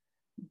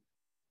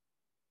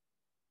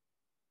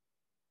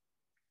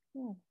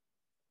 And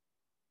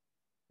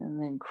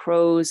then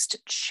crows to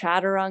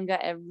chaturanga,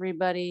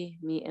 everybody.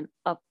 Meet an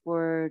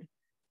upward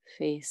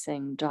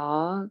facing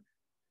dog.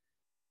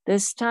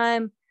 This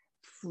time,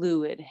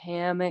 fluid,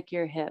 hammock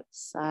your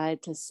hips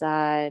side to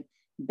side,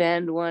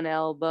 bend one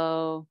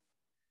elbow.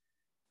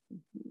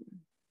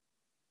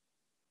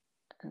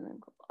 And then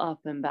go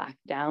up and back,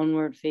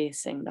 downward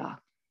facing dog.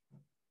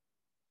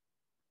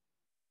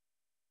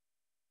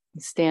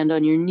 Stand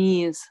on your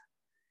knees.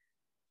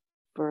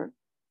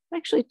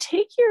 Actually,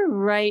 take your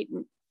right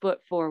foot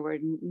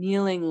forward,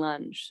 kneeling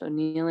lunge. So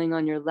kneeling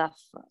on your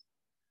left foot.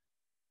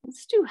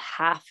 Let's do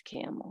half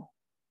camel,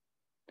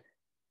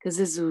 because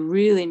this is a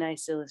really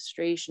nice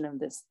illustration of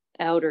this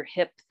outer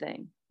hip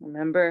thing.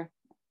 Remember,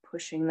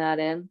 pushing that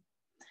in.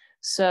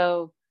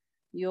 So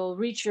you'll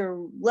reach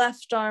your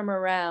left arm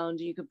around.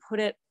 You could put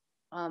it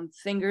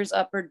fingers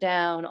up or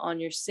down on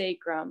your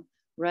sacrum,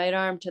 right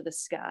arm to the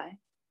sky.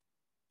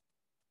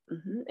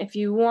 If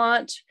you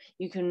want,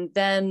 you can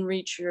then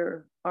reach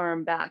your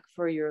arm back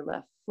for your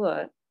left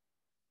foot.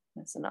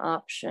 That's an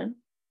option.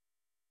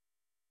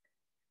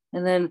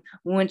 And then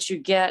once you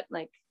get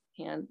like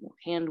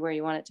hand where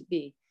you want it to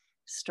be,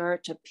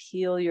 start to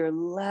peel your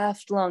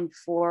left lung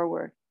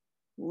forward,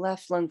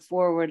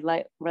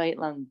 right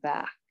lung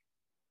back.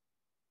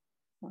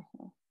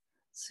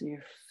 So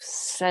you're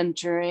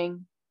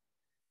centering.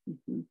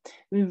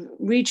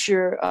 Reach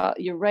your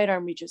right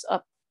arm reaches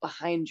up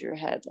behind your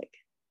head, like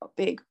a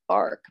big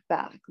arc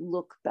back,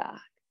 look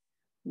back.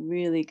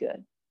 Really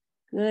good.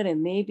 Good.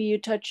 And maybe you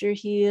touch your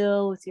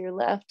heel with your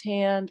left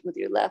hand,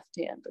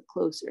 the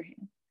closer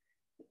hand.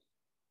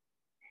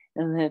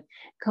 And then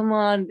come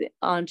on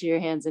onto your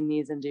hands and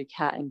knees and do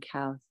cat and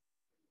cow.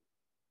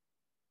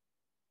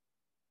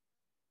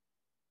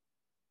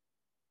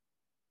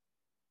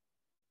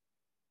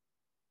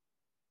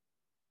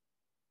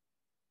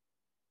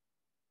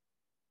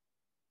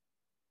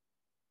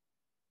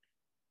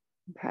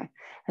 Okay.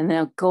 And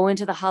now go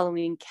into the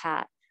Halloween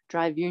cat.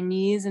 Drive your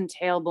knees and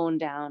tailbone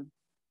down.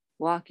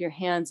 Walk your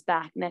hands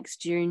back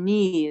next to your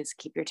knees.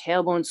 Keep your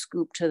tailbone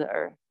scooped to the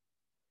earth.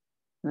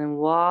 And then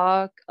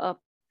walk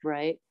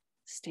upright,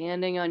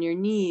 standing on your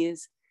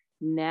knees.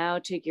 Now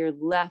take your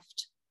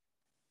left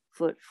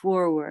foot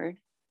forward,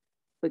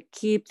 but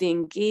keep the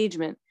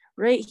engagement.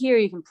 Right here,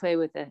 you can play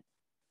with it.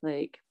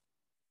 Like,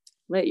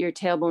 let your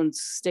tailbone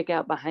stick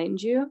out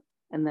behind you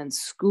and then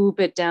scoop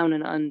it down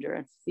and under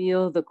and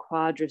feel the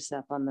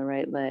quadricep on the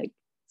right leg.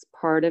 It's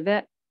part of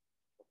it.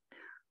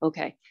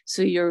 Okay,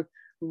 so your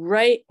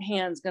right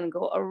hand's gonna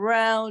go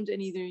around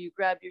and either you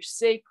grab your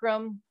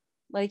sacrum,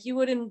 like you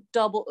would in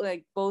double,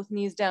 like both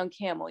knees down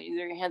camel,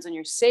 either your hands on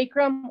your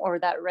sacrum or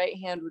that right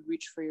hand would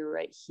reach for your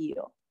right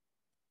heel.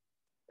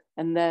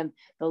 And then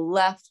the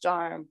left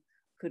arm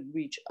could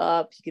reach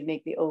up. You could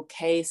make the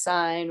okay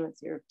sign with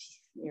your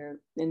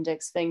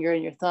index finger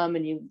and your thumb,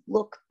 and you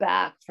look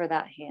back for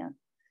that hand.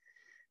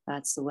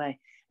 That's the way.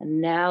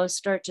 And now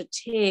start to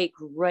take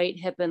right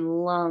hip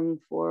and lung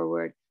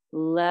forward,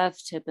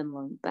 left hip and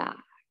lung back.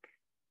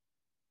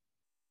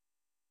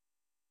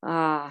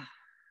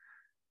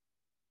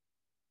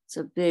 It's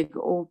a big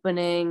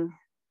opening,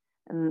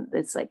 and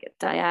it's like a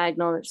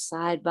diagonal, there's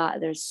side body,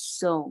 there's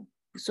so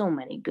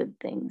many good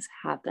things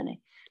happening.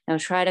 Now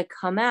try to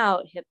come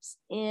out, hips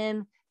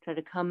in, try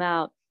to come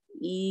out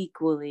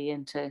equally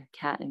into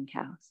cat and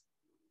cows.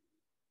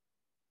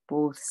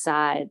 Both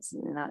sides,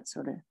 not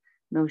sort of,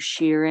 no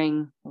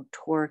shearing, no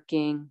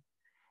torquing.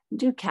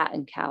 Do cat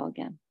and cow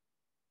again.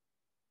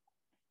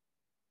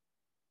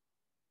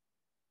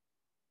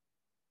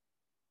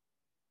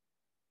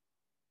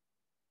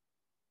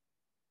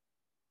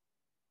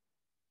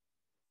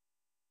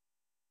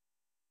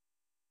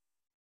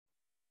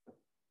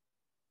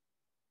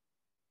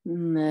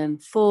 And then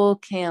full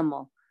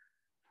camel,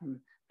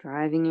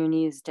 driving your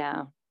knees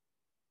down.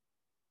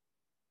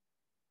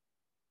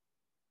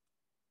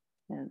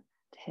 And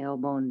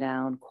tailbone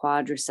down,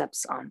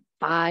 quadriceps on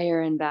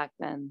fire and back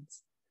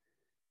bends.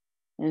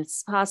 And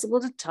it's possible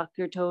to tuck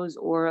your toes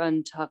or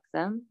untuck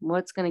them.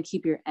 What's going to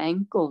keep your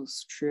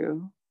ankles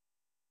true?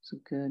 It's a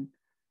good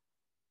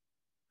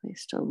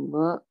place to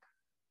look.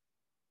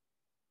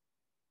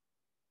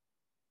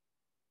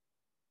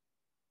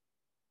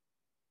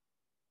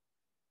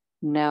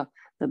 Now,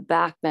 the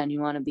back bend,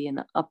 you want to be in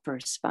the upper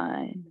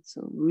spine.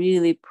 So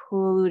really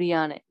pull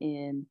Uddiyana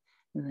in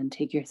and then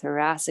take your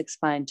thoracic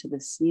spine to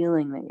the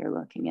ceiling that you're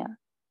looking at.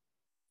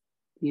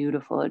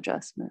 Beautiful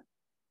adjustment.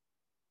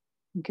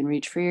 You can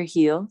reach for your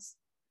heels,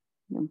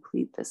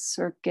 complete the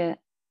circuit.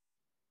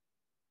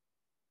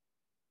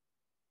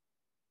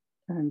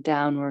 And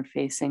downward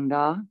facing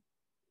dog.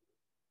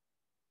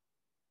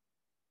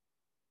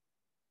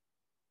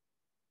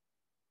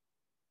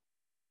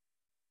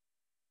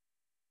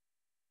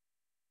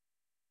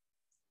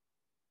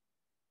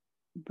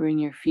 Bring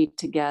your feet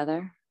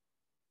together.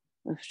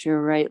 Lift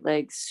your right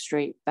leg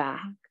straight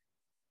back,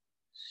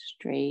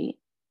 straight.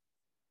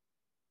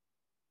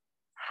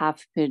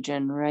 Half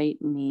pigeon, right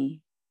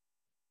knee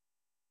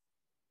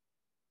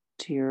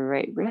to your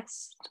right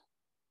wrist.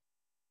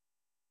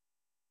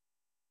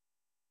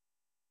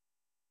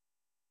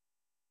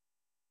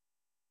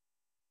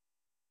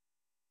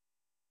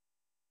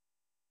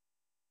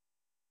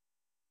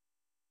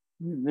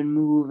 We've been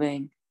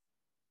moving.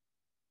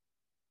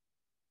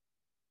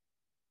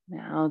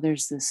 Now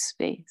there's this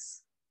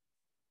space.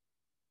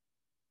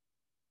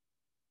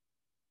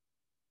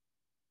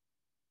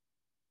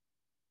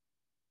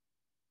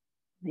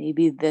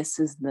 Maybe this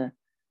is the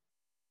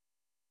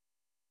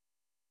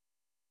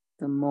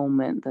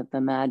moment that the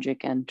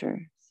magic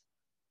enters.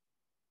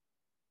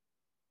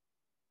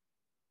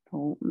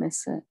 Don't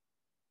miss it.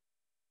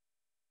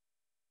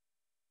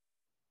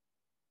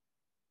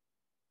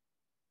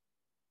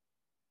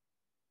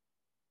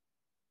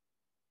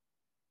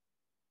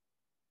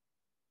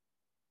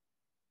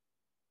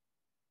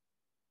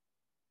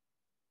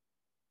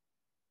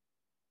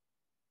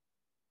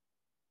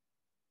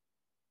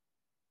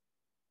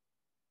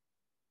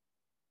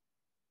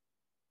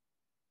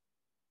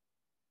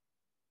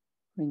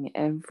 Bring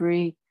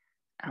every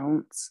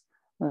ounce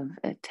of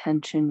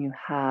attention you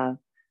have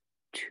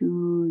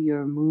to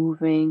your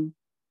moving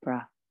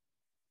breath.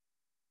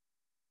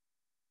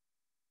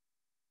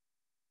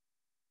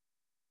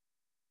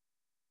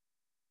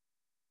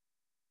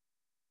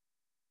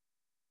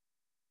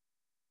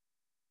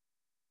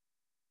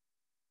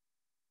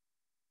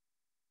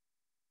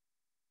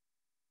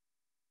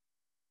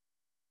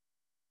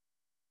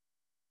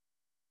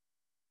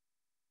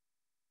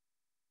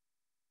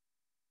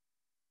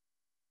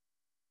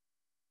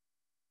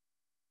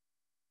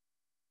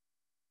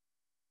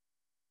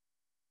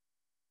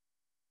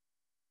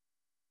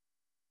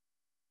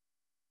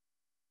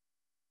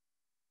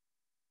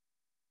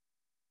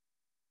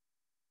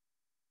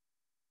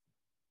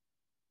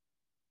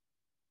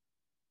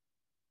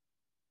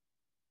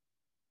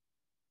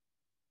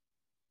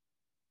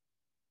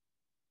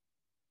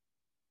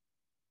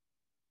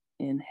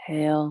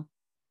 Inhale.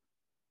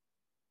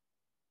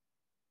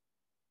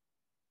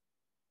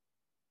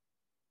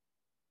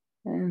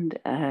 And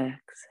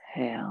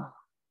exhale.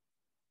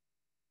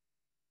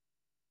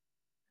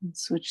 And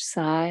switch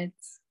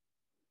sides.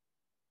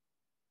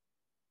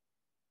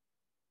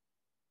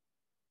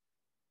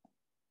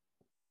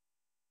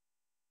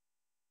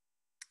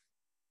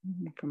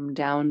 From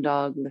down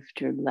dog, lift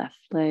your left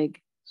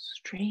leg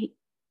straight.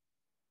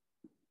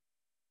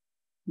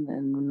 And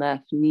then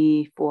left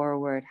knee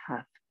forward,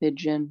 half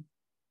pigeon.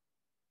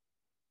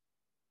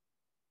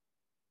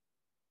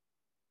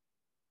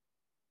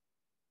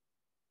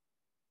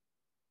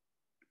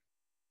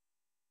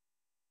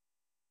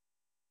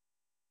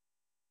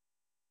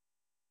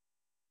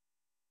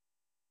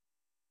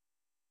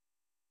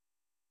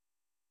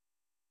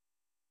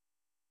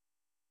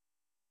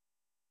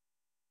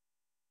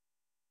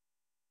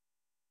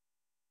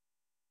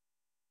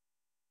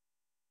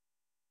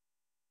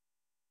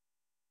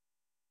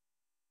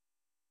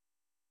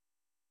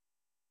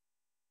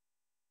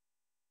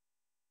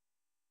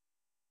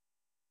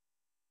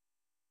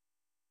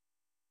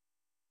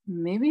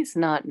 Maybe it's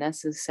not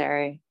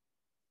necessary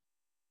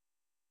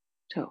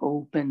to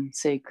open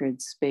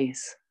sacred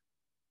space.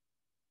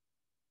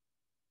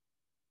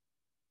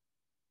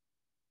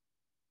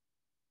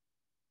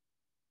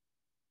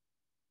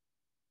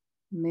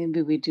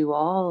 Maybe we do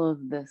all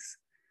of this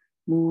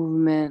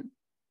movement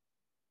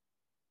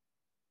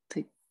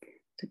to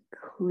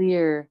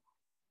clear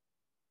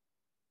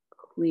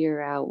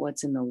out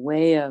what's in the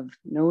way of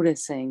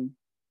noticing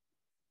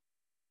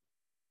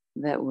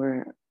that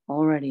we're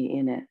already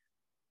in it.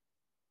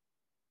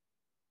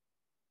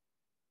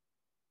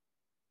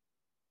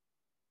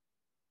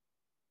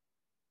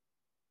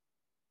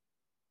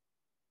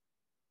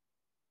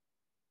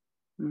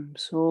 I'm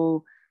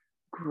so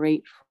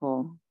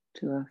grateful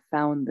to have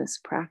found this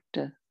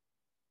practice,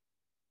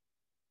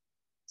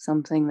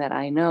 something that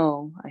I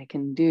know I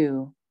can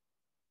do.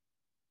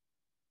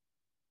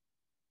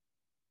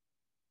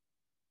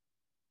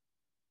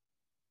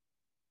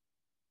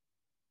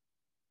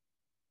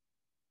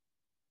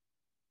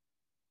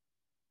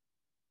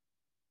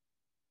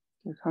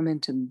 To come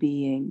into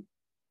being.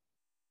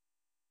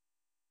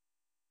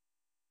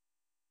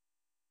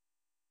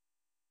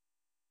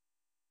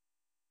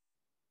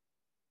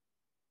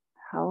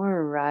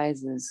 Power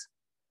arises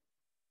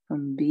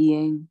from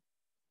being,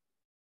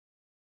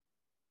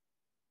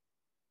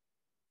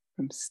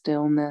 from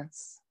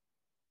stillness,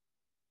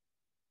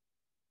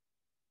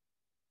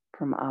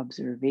 from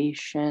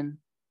observation,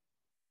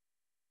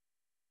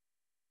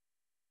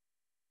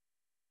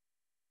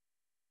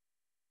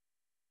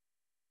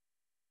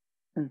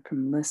 and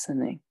from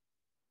listening.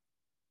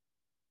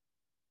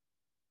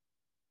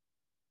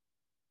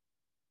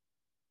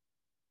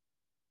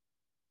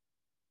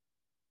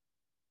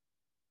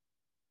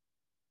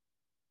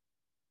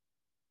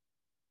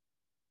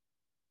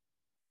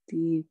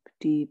 Deep,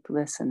 deep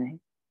listening.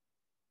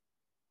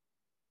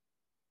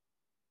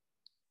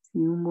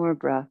 Few more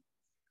breaths.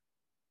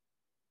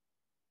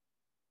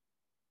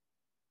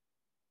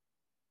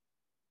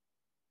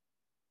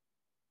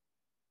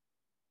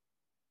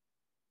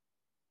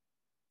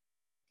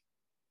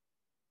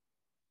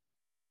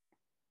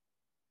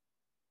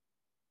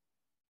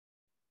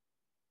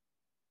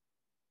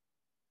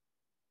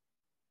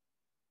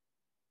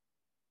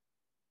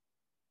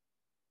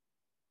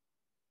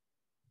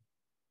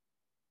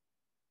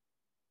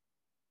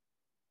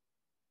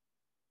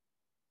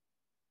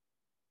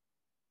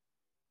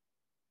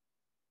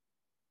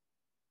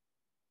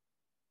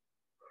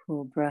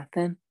 Full breath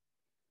in.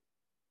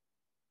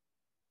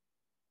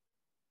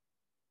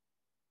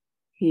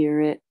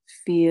 Hear it,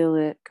 feel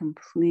it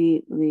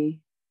completely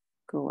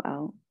go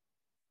out.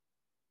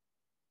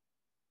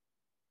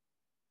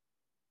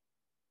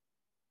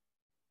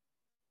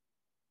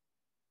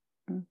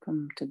 And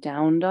come to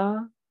down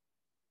dog.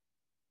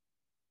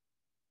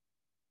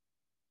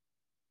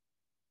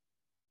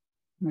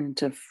 And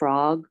into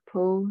frog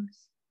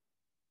pose.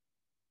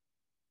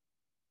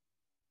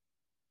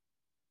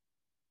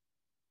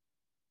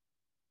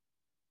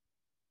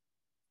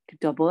 You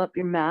could double up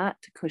your mat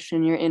to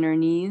cushion your inner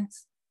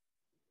knees.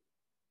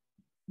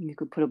 You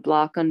could put a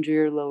block under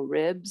your low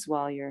ribs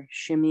while you're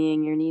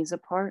shimmying your knees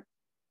apart.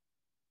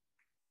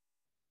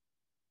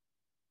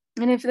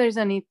 And if there's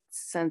any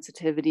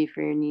sensitivity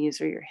for your knees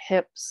or your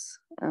hips,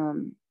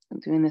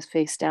 doing this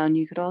face down,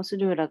 you could also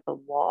do it at the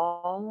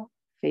wall,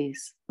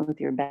 face with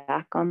your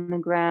back on the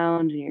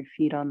ground and your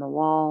feet on the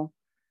wall.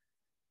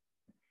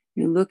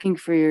 You're looking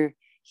for your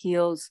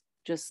heels,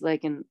 just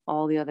like in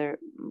all the other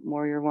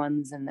warrior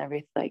ones and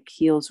everything, like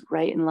heels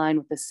right in line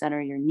with the center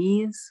of your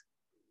knees.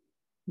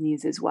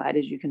 Knees as wide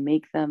as you can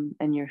make them,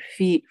 and your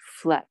feet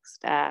flexed,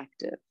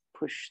 active.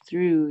 Push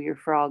through your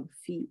frog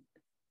feet,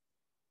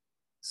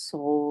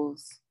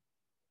 soles.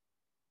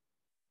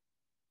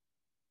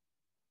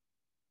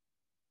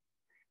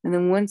 And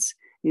then once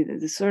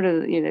the sort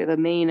of, the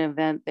main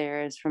event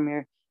there is from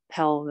your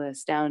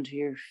pelvis down to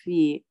your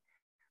feet.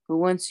 But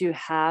once you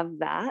have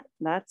that,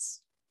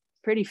 that's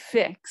pretty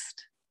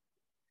fixed.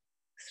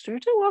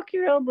 Start to walk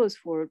your elbows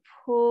forward,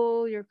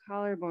 pull your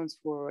collarbones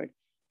forward,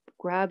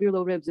 grab your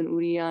low ribs in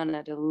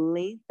Uddiyana to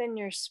lengthen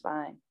your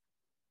spine.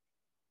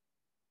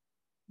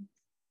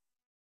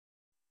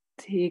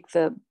 Take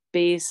the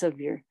base of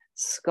your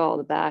skull,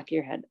 the back of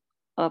your head,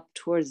 up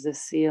towards the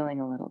ceiling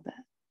a little bit.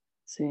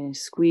 So you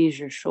squeeze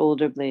your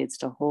shoulder blades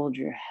to hold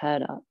your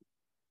head up.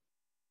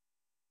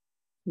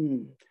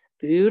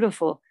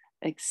 Beautiful,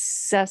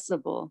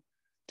 accessible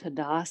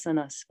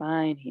Tadasana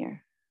spine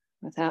here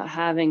without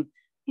having,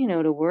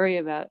 to worry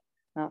about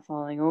not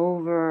falling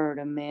over or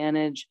to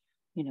manage,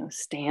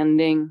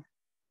 standing.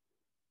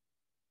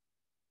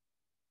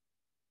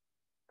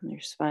 And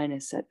your spine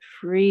is set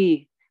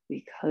free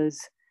because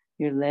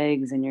your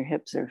legs and your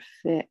hips are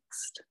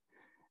fixed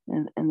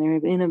and they're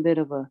in a bit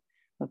of a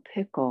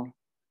pickle.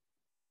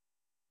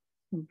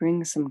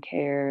 Bring some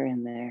care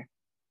in there.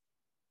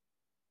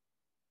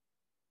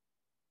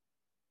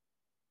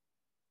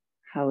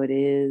 How it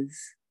is.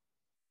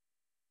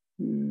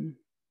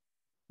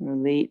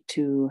 Relate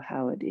to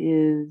how it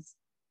is.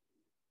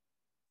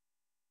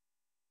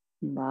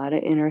 A lot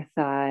of inner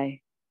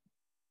thigh.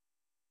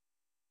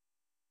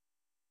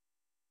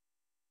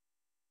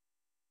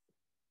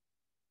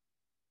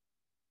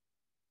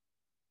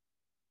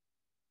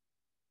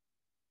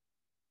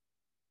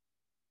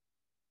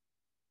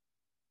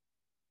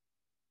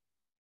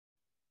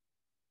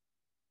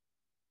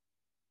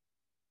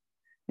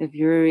 If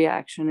your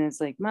reaction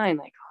is like mine,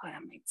 like, oh,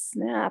 that might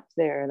snap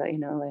there,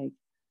 that, like,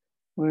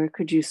 where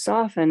could you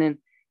soften?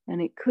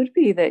 And it could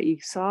be that you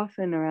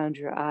soften around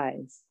your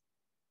eyes.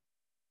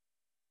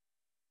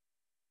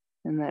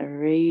 And that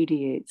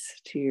radiates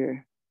to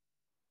your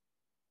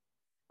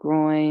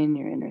groin,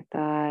 your inner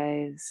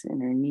thighs,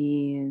 inner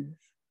knees.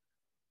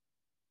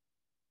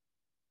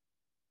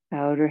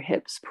 Outer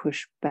hips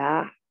push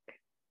back.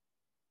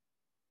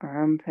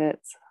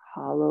 Armpits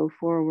hollow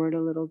forward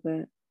a little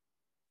bit.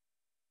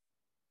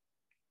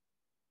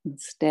 And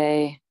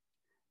stay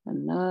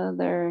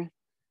another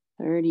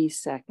 30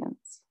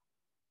 seconds.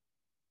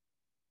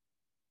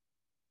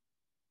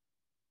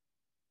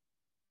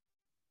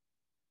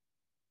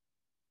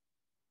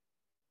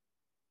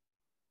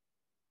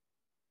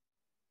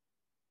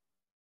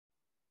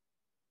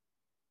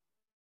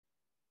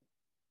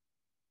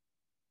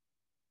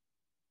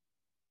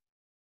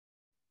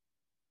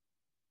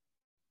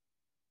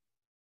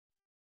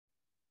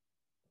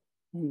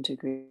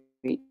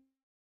 Integrate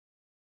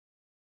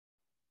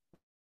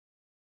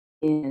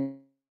in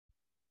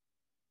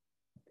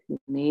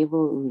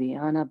navel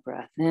Uddiyana,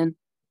 breath in. And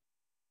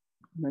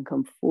then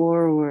come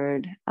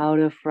forward out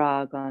of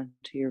frog onto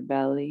your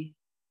belly.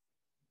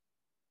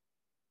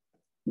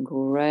 And go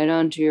right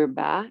onto your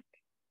back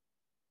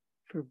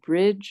for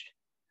bridge,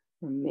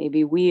 or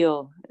maybe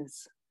wheel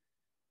is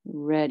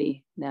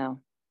ready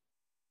now.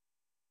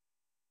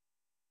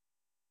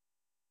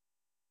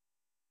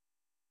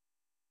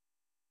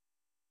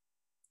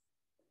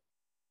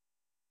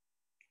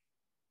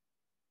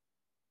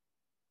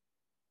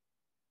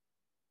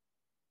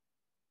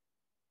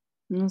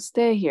 And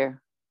stay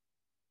here.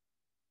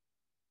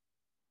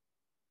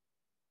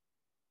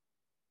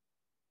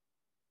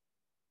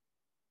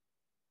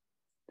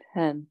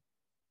 10,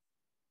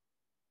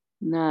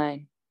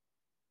 9,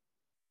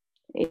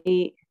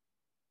 8,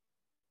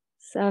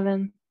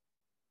 7,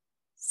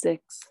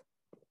 6,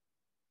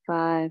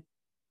 5,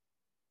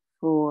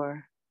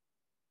 4,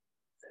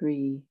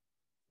 3,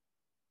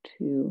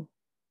 2,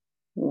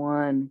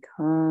 1.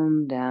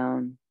 Come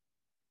down.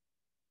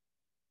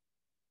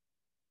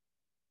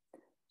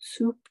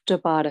 Supta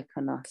Baddha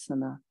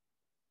Konasana.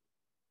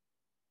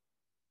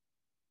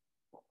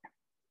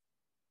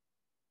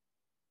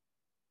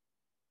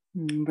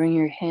 Bring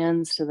your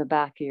hands to the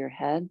back of your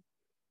head.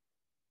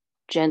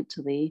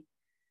 Gently,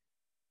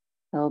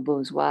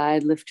 elbows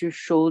wide, lift your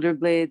shoulder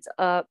blades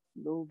up,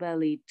 low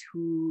belly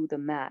to the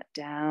mat,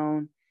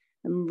 down,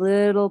 and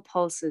little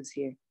pulses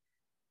here.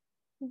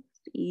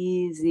 Just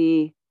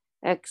easy.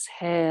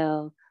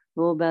 Exhale,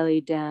 low belly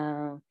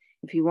down.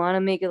 If you want to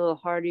make it a little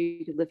harder,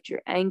 you could lift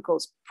your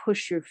ankles,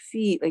 push your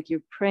feet like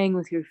you're praying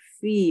with your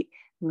feet.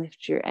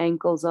 Lift your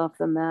ankles off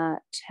the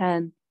mat.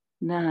 10,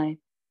 9,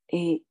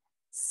 8,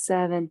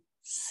 7,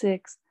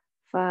 6,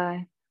 5,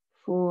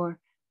 4,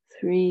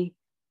 3,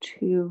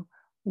 2,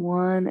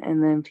 1.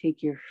 And then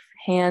take your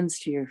hands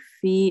to your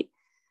feet.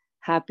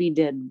 Happy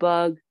dead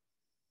bug.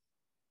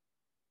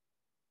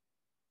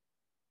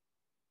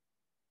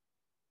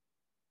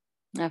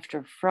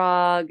 After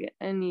frog,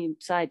 any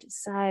side to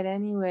side,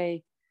 any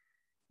way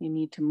you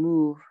need to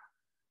move.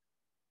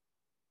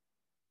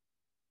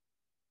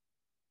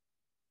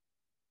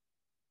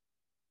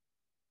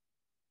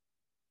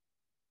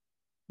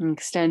 And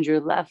extend your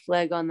left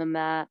leg on the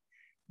mat.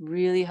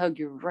 Really hug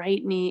your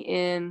right knee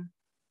in.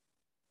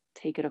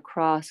 Take it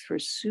across for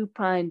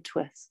supine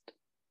twist.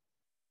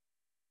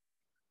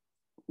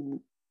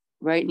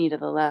 Right knee to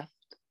the left.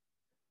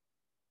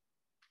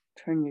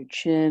 Turn your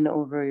chin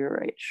over your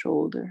right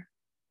shoulder.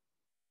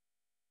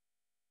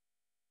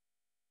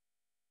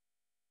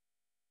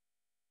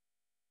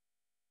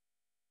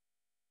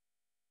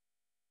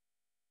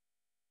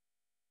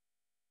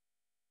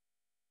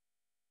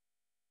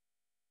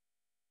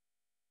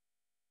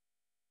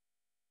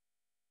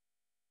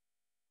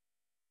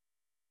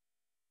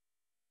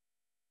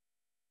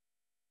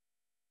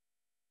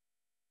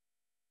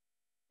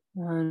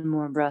 One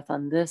more breath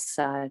on this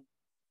side.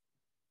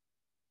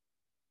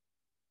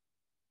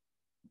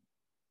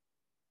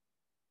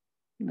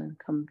 And then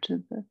come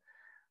to the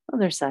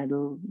other side,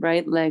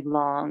 right leg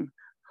long.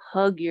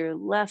 Hug your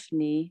left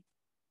knee.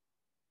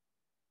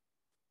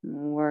 And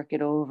work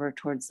it over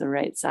towards the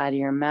right side of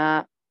your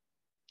mat.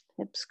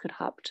 Hips could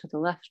hop to the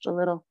left a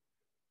little.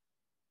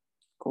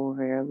 Go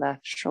over your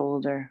left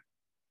shoulder.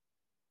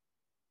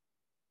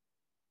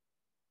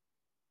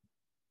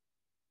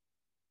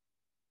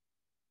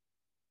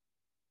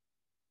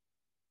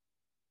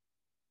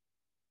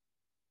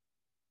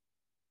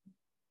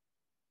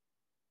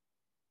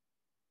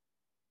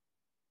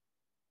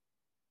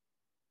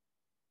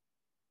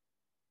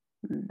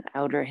 And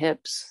outer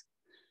hips.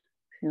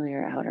 Feel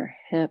your outer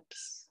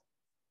hips.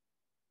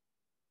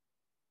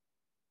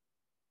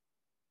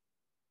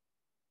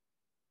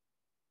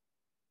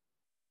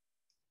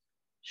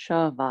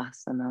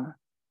 Shavasana.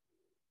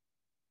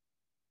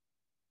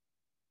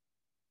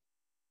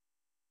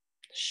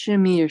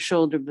 Shimmy your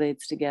shoulder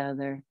blades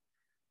together.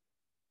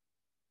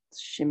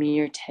 Shimmy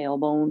your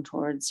tailbone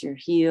towards your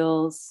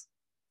heels.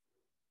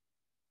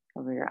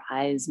 Over your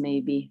eyes,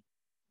 maybe.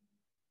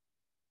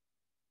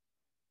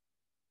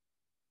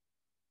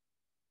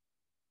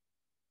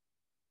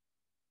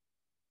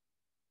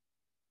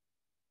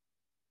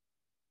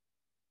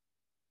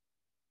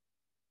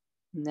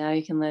 Now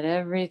you can let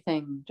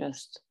everything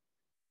just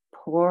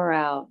pour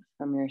out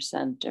from your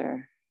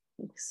center.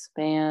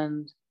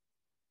 Expand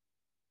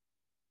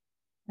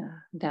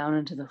down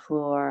into the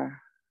floor,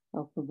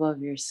 up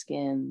above your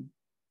skin,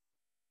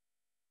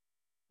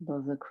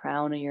 above the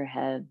crown of your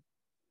head,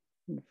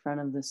 in front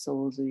of the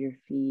soles of your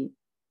feet,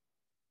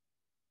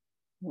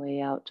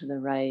 way out to the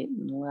right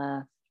and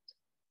left.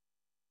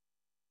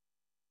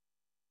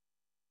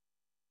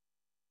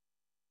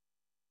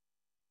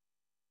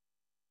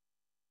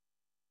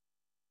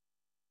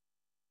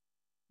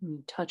 And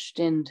you touched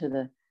into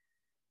the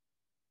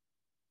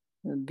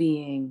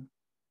being,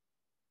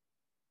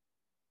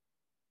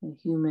 the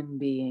human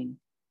being.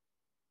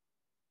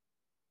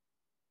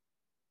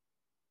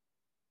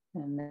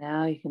 And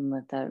now you can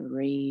let that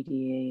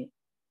radiate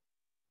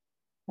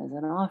as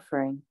an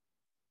offering,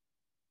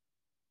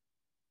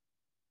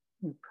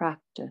 your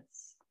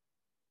practice.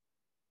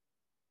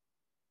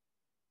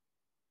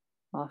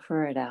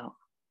 Offer it out.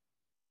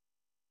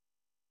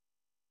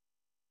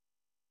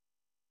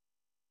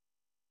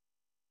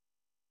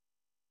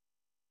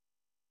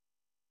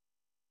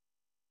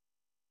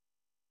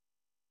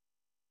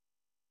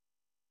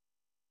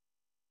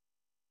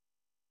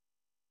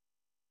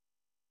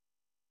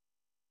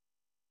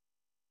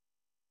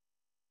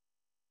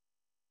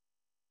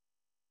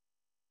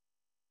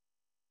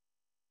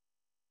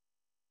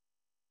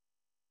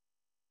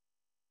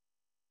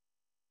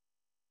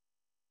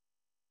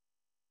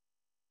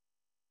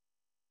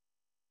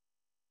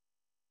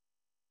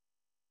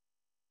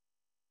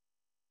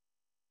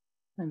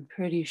 I'm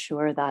pretty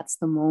sure that's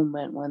the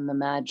moment when the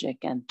magic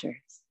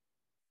enters.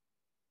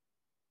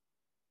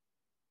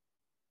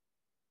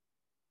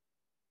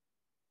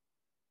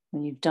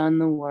 When you've done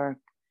the work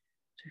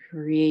to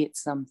create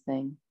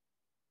something,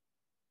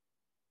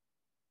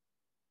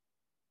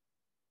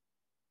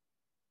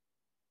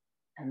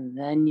 and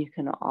then you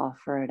can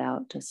offer it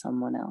out to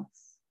someone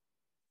else.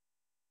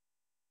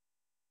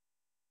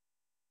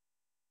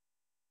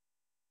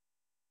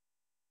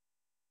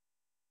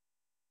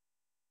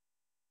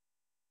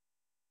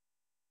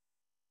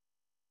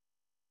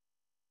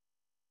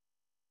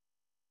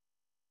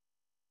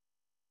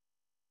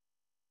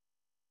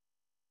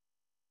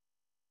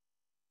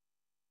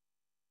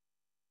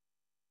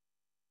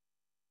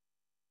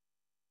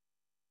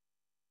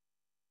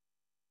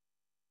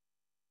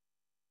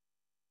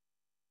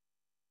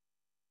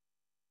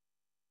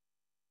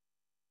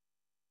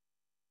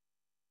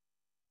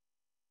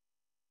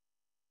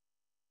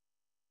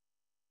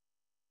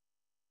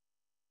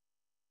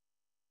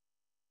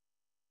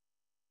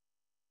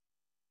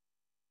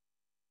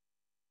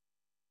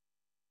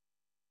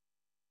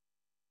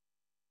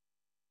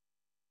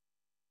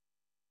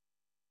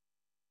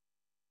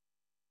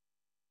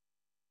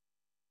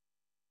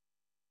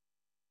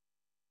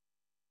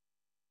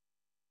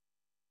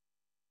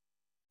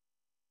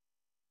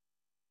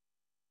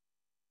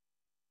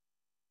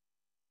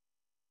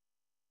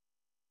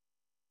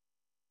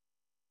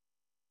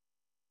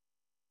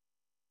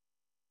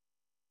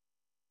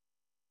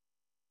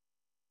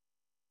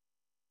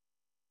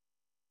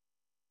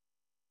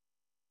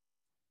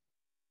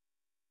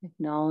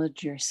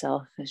 Acknowledge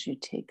yourself as you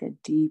take a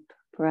deep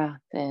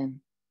breath in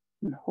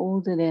and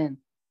hold it in.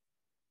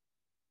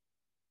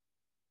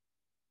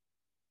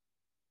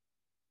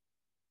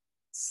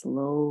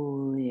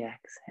 Slowly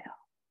exhale.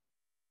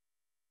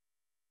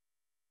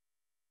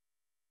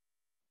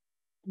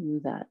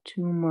 Do that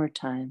 2 more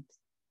times.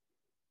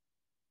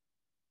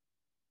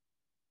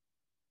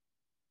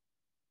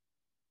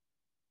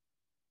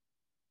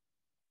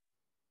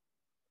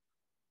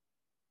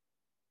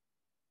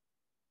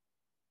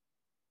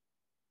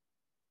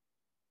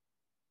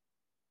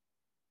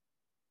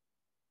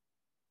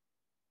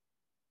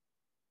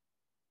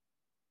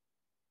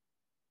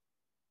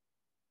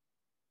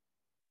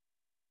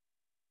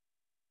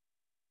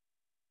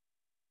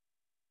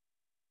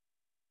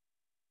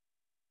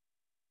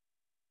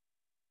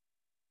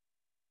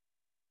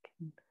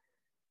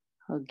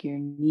 Hug your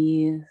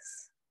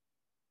knees.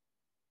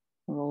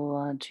 Roll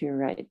onto your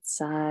right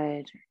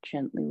side or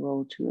gently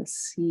roll to a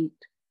seat.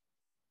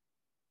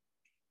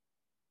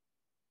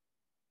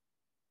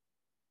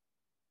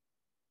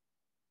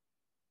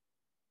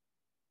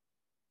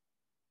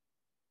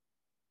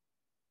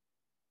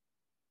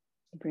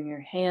 Bring your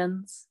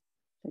hands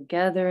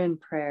together in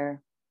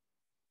prayer,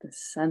 the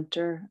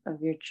center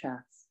of your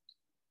chest,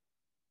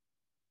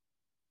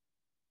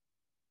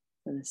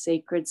 for the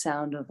sacred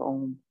sound of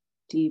Om.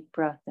 Deep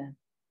breath in.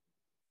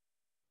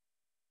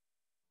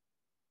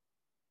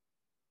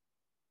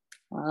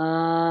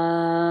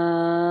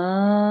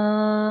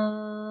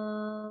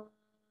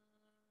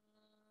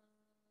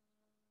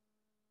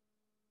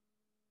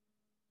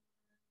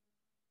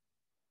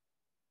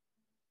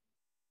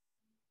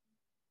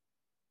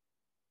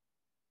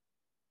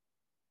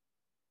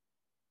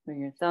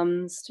 Bring your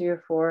thumbs to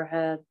your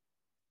forehead.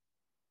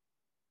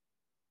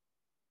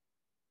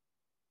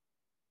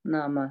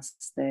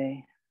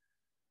 Namaste.